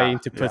have, yeah, Trying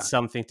to put yeah,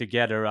 something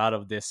together out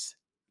of this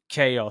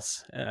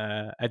chaos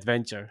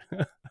adventure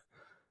that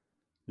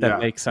yeah,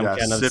 makes some yeah.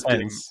 kind of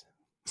Sifting, sense.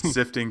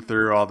 sifting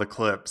through all the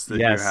clips that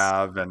you Yes.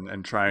 have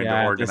and trying to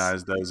Yeah, this.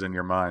 organize those in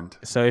your mind.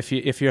 So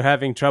if you're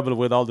having trouble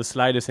with all the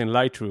sliders in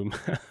Lightroom,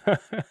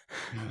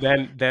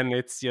 then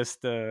it's just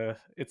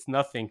it's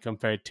nothing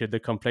compared to the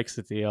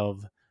complexity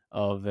of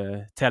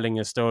telling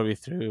a story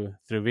through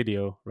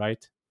video,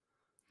 right?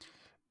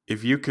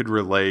 If you could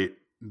relate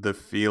the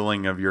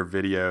feeling of your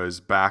videos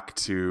back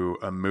to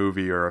a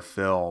movie or a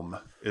film,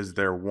 is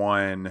there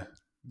one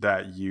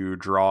that you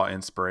draw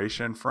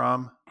inspiration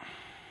from?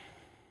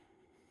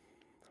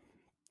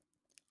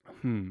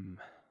 Hmm.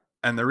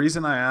 And the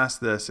reason I ask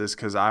this is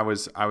because I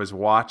was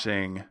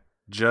watching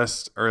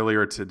just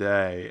earlier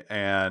today,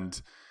 and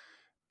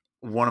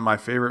one of my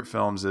favorite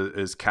films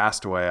is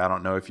Castaway. I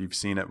don't know if you've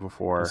seen it I've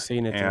before,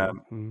 seen it.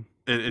 and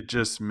it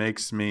just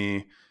makes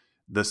me,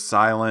 the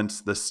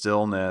silence, the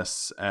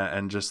stillness,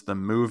 and just the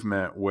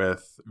movement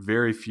with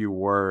very few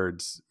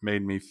words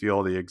made me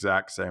feel the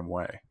exact same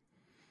way.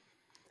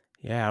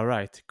 Yeah, all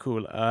right,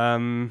 cool.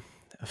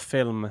 A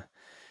film.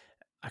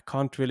 I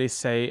can't really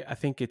say. I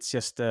think it's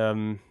just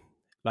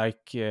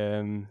like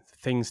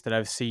things that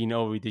I've seen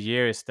over the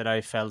years that I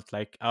felt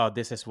like, oh,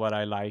 this is what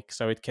I like.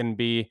 So it can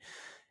be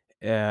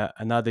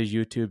another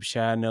YouTube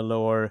channel,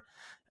 or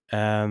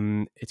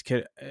it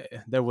could.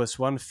 There was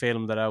one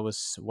film that I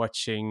was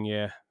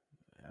watching,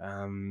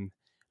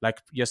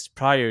 like just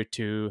prior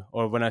to,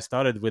 or when I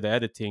started with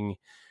editing,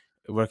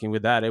 working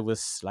with that. It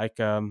was like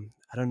I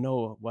don't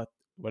know what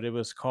it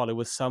was called. It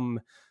was some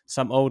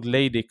old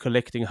lady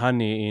collecting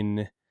honey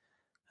in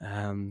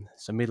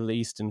some Middle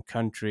Eastern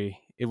country.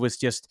 It was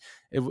just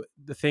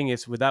the thing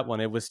is with that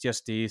one, it was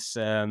just these.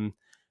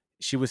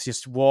 She was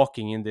just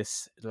walking in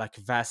this like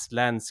vast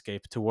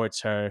landscape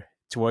towards her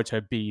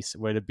bees,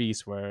 where the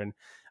bees were, and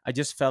I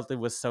just felt it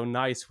was so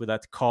nice with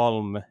that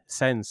calm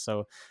sense.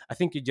 So I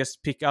think you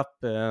just pick up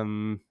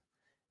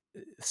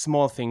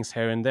small things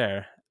here and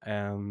there.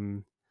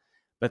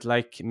 But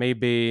like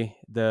maybe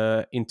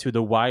the Into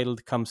the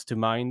Wild comes to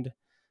mind,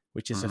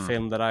 which is a Hmm.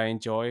 film that I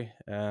enjoy.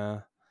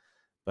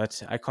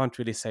 But I can't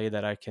really say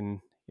that I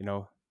can,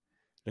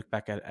 look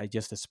back at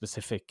just a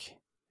specific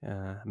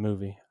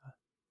movie.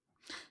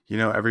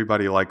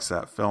 Everybody likes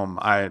that film.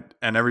 And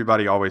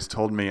everybody always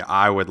told me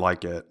I would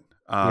like it.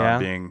 Yeah.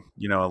 Being,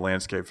 a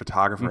landscape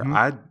photographer,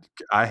 Mm-hmm.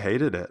 I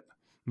hated it.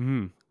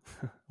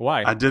 Mm-hmm.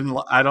 Why? I didn't.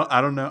 I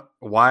don't know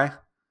why.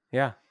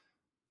 Yeah.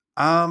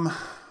 Um,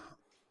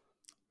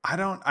 I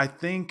don't. I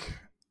think,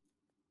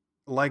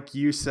 like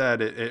you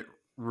said, it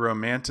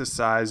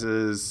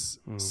romanticizes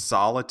Mm.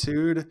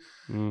 solitude,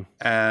 Mm.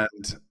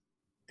 and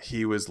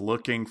he was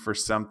looking for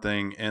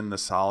something in the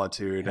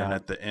solitude, and Yeah.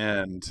 at the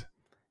end,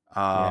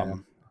 Yeah.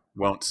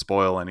 won't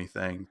spoil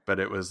anything, but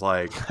it was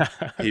like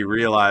he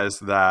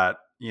realized that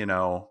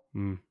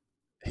Mm.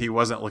 he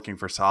wasn't looking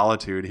for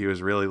solitude; he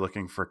was really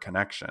looking for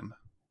connection.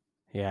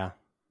 Yeah.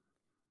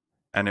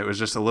 and it was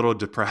just a little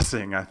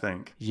depressing, I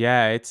think.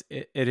 Yeah,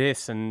 it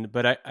is, and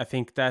but I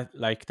think that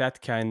like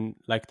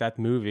that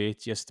movie, it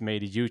just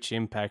made a huge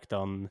impact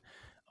on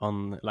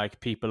like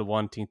people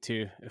wanting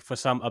to, for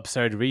some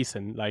absurd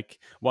reason, like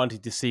wanting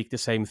to seek the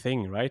same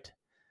thing, right?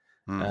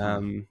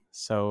 Hmm.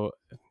 So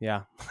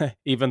yeah,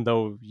 even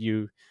though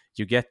you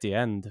get the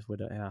end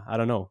with yeah, I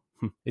don't know,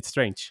 it's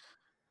strange.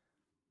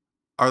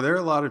 Are there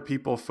a lot of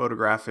people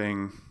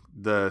photographing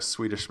the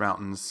Swedish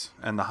mountains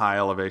and the high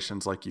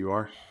elevations like you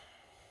are?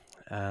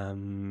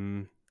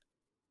 um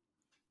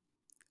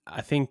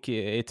I think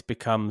it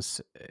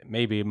becomes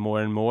maybe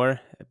more and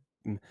more,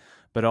 mm,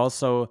 but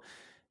also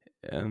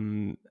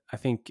I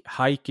think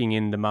hiking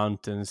in the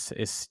mountains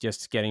is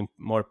just getting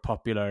more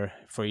popular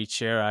for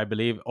each year, I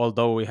believe.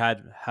 Although we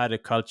had a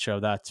culture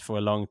of that for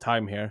a long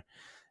time here,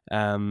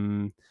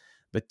 um,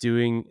 but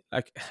doing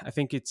like I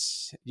think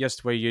it's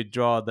just where you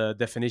draw the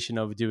definition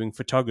of doing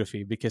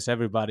photography, because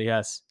everybody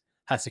has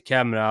a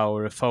camera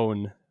or a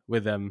phone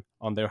with them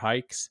on their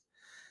hikes.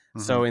 Hmm.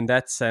 So in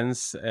that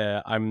sense,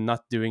 I'm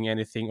not doing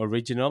anything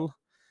original.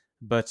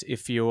 But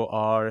if you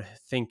are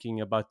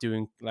thinking about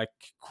doing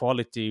like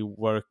quality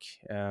work,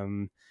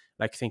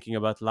 like thinking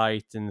about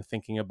light and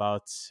thinking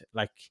about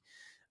like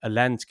a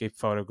landscape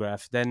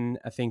photograph, then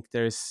I think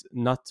there's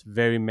not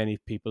very many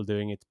people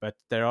doing it. But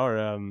there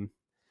are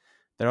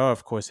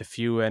of course a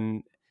few,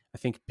 and I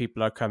think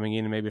people are coming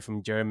in maybe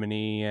from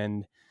Germany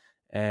and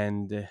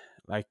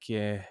like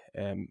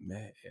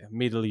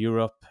Middle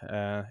Europe,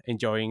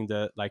 enjoying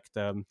the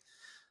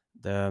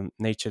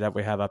nature that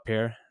we have up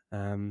here.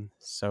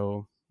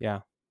 So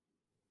yeah.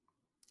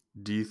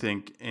 Do you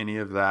think any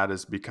of that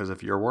is because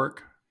of your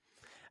work?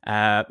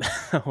 Uh,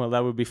 well,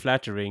 that would be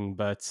flattering,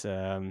 but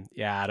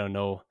yeah, I don't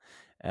know.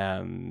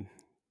 Um,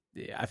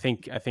 yeah, I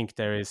think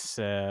there is.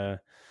 Uh,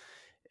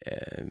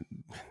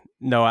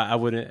 no, I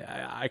wouldn't.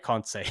 I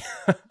can't say.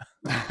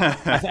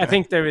 I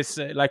think there is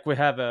like we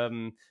have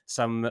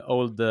some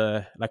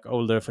older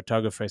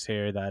photographers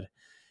here that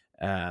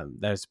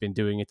that's been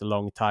doing it a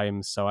long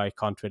time, so I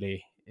can't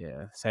really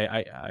say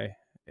I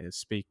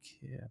speak.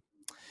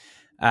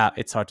 Yeah.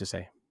 It's hard to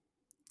say.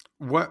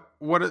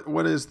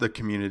 What is the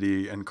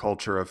community and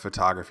culture of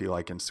photography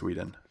like in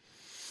Sweden?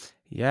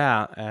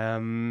 Yeah.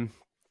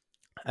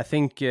 I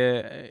think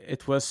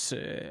it was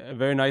a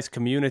very nice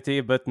community,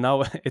 but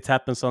now it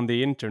happens on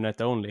the internet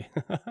only.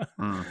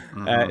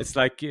 Mm-hmm. It's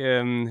like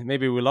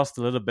maybe we lost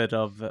a little bit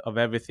of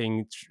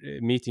everything,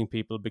 meeting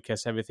people,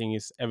 because everything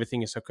is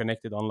so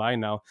connected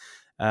online now.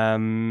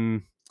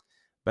 Um,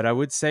 but I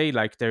would say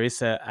like there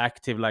is a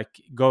active,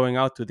 like going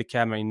out with the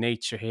camera in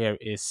nature here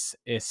is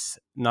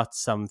not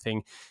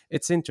something.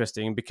 It's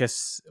interesting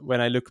because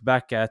when I look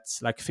back at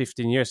like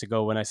 15 years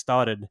ago when I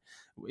started,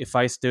 if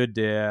I stood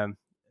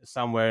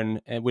somewhere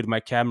with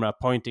my camera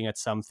pointing at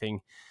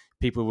something,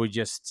 people would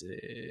just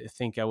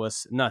think I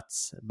was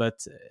nuts.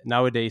 But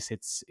nowadays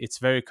it's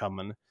very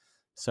common.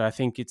 So I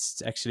think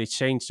it's actually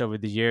changed over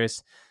the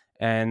years.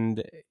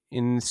 And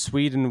in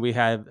Sweden we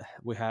have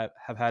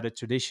had a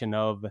tradition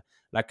of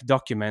like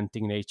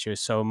documenting nature,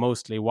 so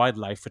mostly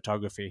wildlife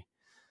photography,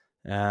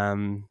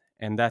 and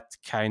that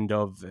kind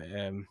of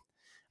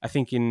I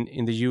think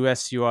in the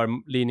US you are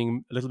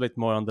leaning a little bit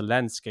more on the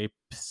landscape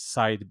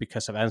side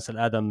because of Ansel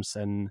Adams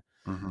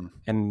Mm-hmm.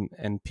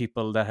 and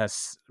people that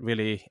has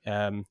really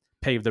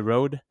paved the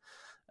road.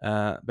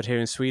 But here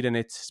in Sweden,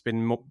 it's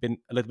been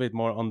a little bit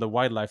more on the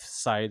wildlife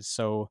side.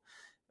 So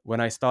when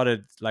I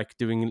started like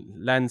doing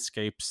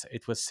landscapes,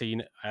 it was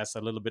seen as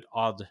a little bit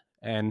odd.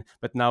 And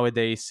but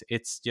nowadays,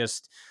 it's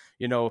just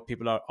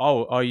people are,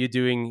 oh, are you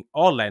doing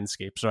all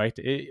landscapes, right?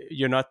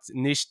 You're not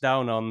niched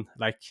down on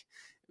like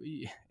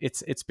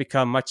it's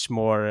become much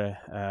more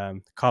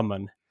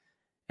common,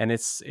 and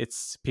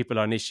it's people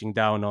are niching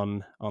down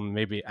on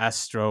maybe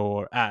astro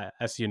or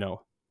as you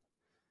know.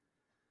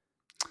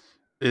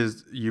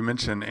 Is you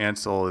mentioned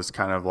Ansel is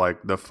kind of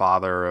like the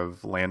father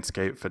of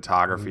landscape Mm,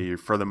 photography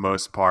for the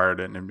most part,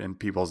 and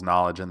people's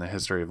knowledge and the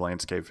history of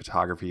landscape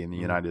photography in the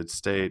mm. United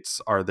States.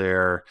 Are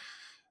there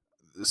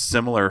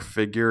similar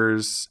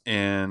figures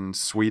in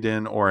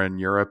Sweden or in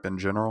Europe in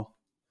general?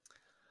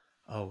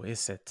 Oh,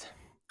 is it?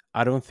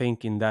 I don't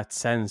think in that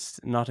sense.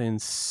 Not in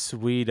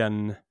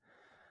Sweden.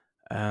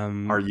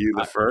 Are Um, you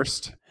the I,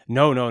 first?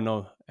 no, no,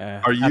 no.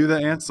 Are you the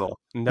Ansel?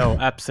 No,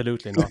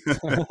 absolutely not.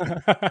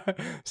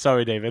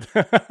 Sorry, David.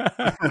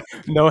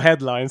 No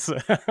headlines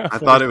I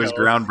for the thought it was show.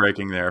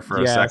 groundbreaking there for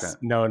a Yes, second.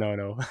 no, no,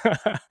 no.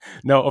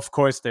 No, of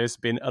course, there's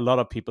been a lot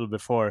of people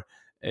before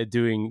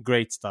doing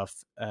great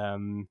stuff.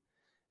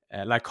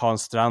 Like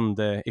Hans Strand,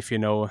 if you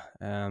know,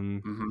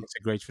 Hmm. he's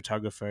a great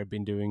photographer,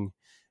 been doing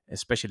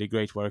especially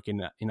great work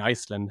in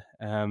Iceland.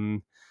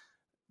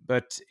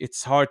 But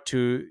it's hard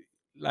to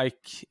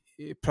like.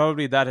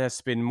 Probably that has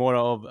been more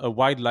of a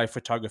wildlife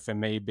photographer,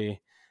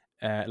 maybe,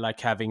 like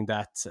having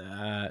that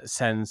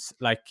sense,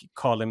 like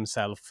call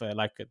himself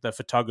like the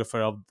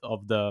photographer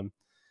of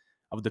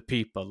the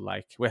people.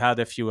 Like we had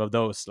a few of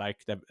those,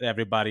 like that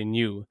everybody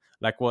knew,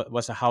 like what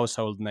was a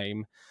household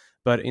name.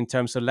 But in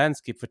terms of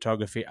landscape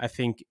photography, I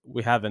think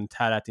we haven't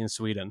had that in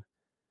Sweden.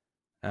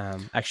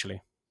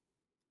 actually.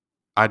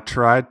 I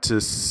tried to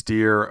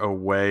steer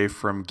away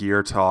from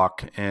gear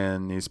talk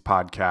in these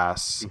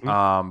podcasts, Hmm.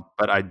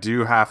 but I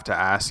do have to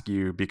ask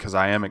you because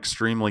I am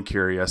extremely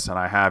curious, and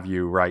I have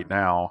you right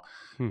now.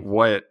 Hmm.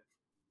 What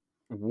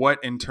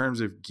what in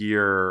terms of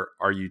gear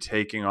are you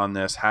taking on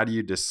this? How do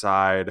you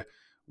decide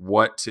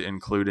what to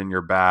include in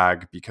your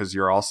bag? Because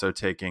you're also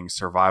taking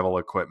survival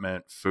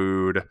equipment,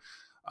 food.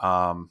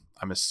 I'm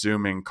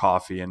assuming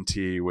coffee and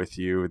tea with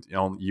you.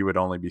 You would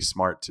only be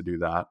smart to do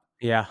that.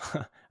 Yeah.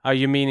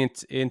 You mean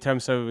it in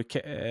terms of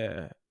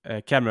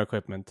camera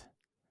equipment?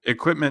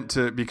 Equipment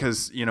to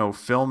because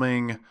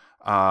filming,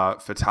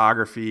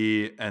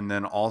 photography, and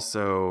then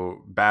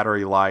also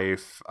battery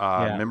life,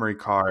 Yeah. memory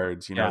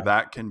cards, Yeah.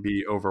 that can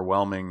be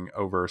overwhelming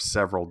over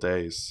several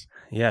days.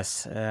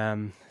 Yes.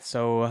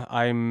 So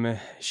I'm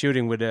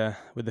shooting with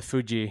the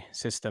Fuji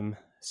system.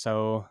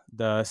 So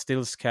the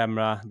stills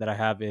camera that I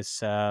have is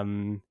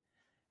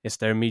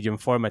their medium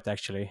format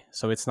actually.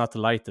 So it's not the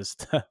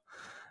lightest.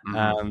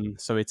 Hmm.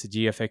 So it's a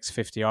GFX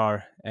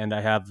 50R, and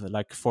I have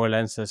like four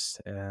lenses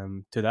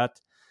to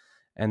that.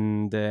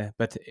 And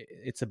but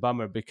it's a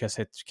bummer because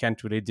it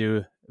can't really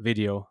do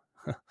video.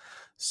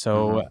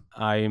 So Hmm.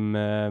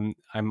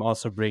 I'm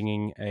also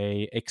bringing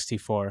a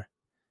X-T4,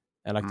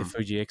 like the Mm.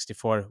 Fuji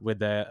X-T4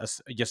 with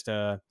just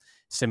a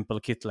simple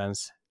kit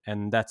lens,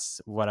 and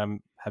that's what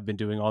I'm have been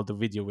doing all the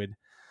video with.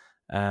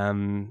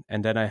 And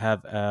then I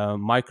have a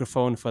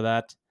microphone for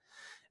that,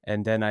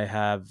 and then I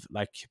have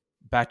like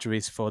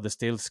batteries for the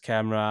stills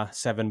camera,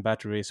 7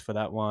 batteries for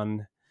that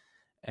one,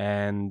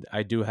 and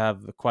I do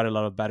have quite a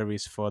lot of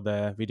batteries for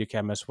the video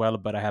camera as well.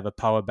 But I have a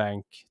power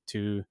bank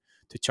to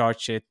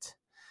charge it.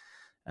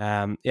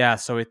 Yeah,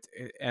 so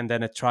and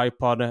then a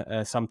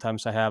tripod.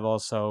 Sometimes I have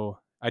also.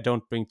 I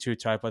don't bring two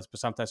tripods, but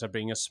sometimes I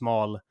bring a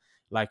small,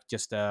 like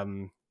just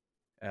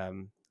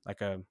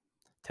like a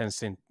 10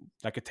 cent,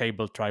 like a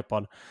table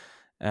tripod,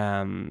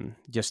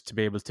 just to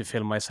be able to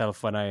film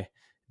myself when I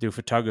do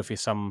photography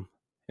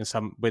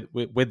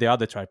with the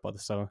other tripod.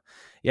 So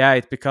yeah,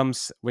 it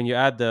becomes when you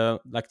add the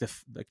like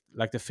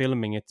the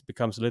filming, it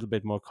becomes a little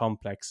bit more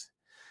complex,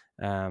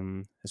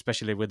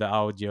 especially with the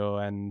audio,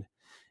 and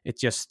it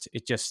just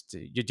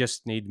you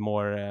just need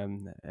more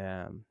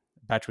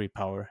battery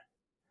power.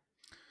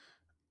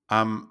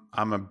 I'm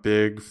a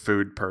big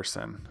food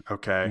person,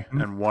 okay?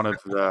 Hmm. And one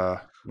of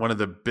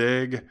the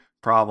big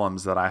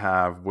problems that I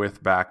have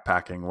with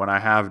backpacking when I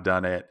have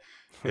done it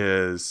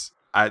is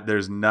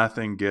there's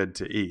nothing good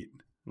to eat.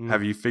 Mm.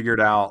 Have you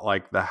figured out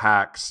like the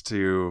hacks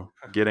to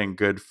getting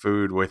good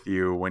food with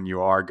you when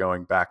you are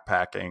going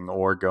backpacking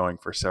or going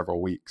for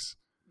several weeks?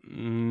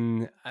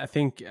 I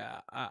think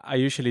I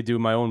usually do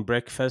my own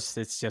breakfast.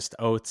 It's just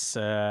oats,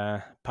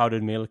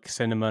 powdered milk,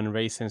 cinnamon,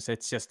 raisins.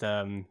 It's just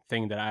a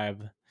thing that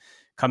I've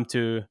come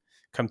to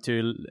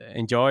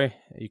enjoy.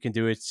 You can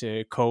do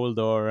it cold,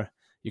 or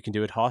you can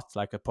do it hot,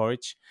 like a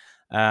porridge.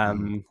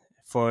 Mhm. Um,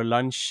 for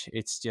lunch,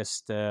 it's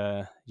just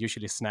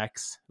usually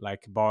snacks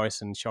like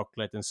bars and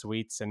chocolate and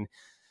sweets and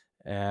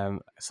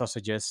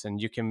sausages, and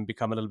you can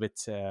become a little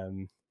bit.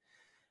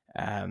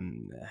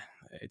 Um,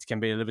 it can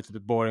be a little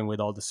bit boring with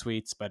all the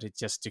sweets, but it's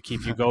just to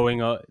keep you going.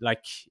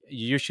 Like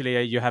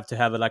usually, you have to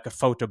have like a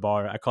photo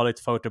bar. I call it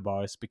photo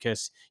bars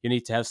because you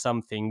need to have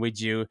something with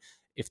you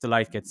if the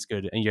light gets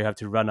good, and you have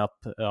to run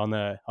up on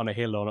a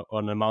hill or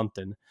on a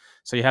mountain.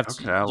 So you have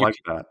to Okay, I like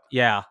that.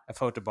 yeah, a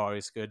photo bar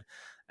is good.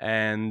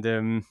 And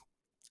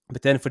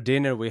but then for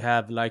dinner we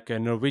have like a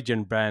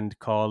Norwegian brand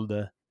called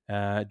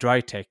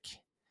Dry Tech,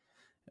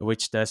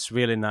 which does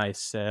really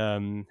nice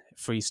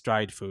freeze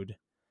dried food.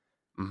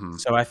 Hmm.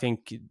 So I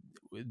think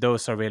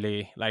those are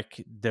really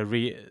like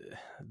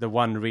the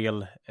one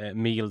real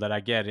meal that I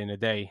get in a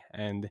day,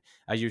 and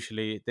I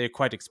usually they're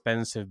quite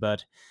expensive,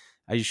 but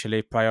I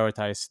usually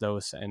prioritize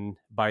those and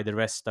buy the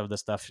rest of the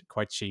stuff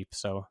quite cheap.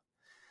 So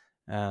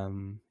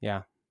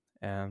yeah,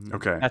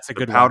 Okay. that's a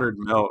The good one. powdered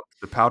milk,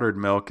 the powdered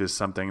milk is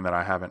something that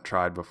I haven't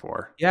tried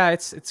before. Yeah,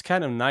 it's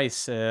kind of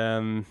nice.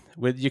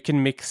 With you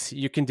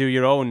can do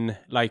your own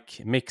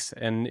like mix,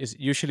 and it's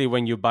usually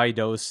when you buy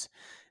those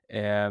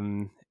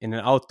in an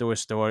outdoor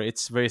store,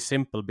 it's very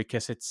simple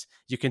because it's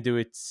you can do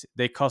it.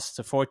 They cost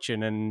a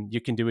fortune, and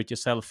you can do it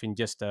yourself in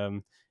just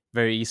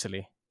very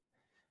easily,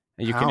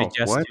 and you can How?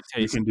 adjust What? your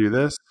You taste. can do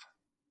this?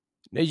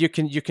 You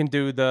can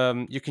do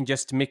you can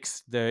just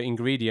mix the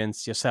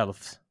ingredients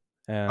yourself.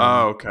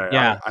 Oh, okay. I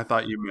Yeah, I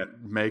thought you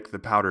meant make the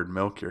powdered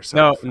milk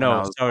no, yourself, and I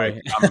no, was like,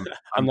 sorry. I'm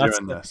I'm not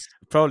doing this.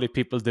 probably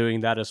people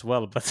doing that as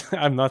well, but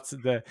I'm not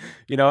the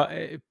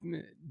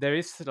there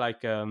is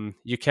like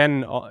you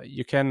can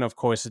of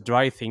course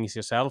dry things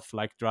yourself,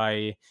 like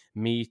dry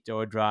meat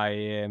or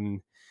dry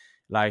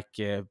like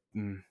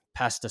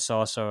pasta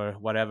sauce or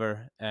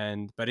whatever,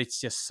 and but it's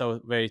just so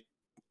very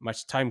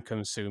much time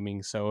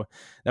consuming. So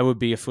that would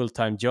be a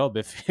full-time job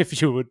if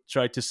if you would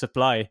try to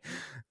supply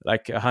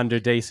like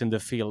 100 days in the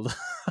field.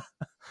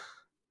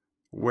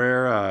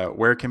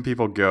 Where can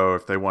people go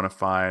if they want to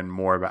find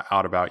more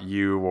about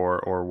you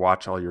or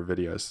watch all your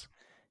videos?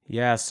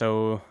 Yeah,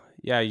 so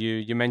yeah,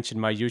 you mentioned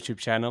my YouTube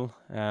channel,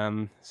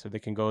 so they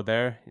can go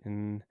there,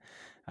 and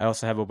I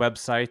also have a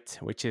website,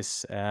 which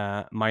is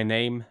my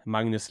name,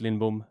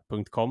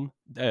 magnuslindbom.com,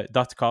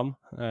 .com.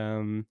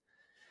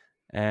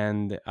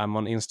 And I'm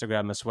on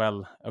Instagram as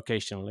well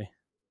occasionally.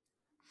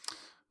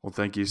 Well,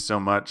 thank you so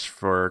much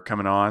for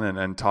coming on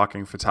and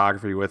talking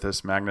photography with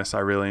us, Magnus. I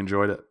really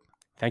enjoyed it.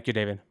 Thank you,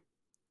 David.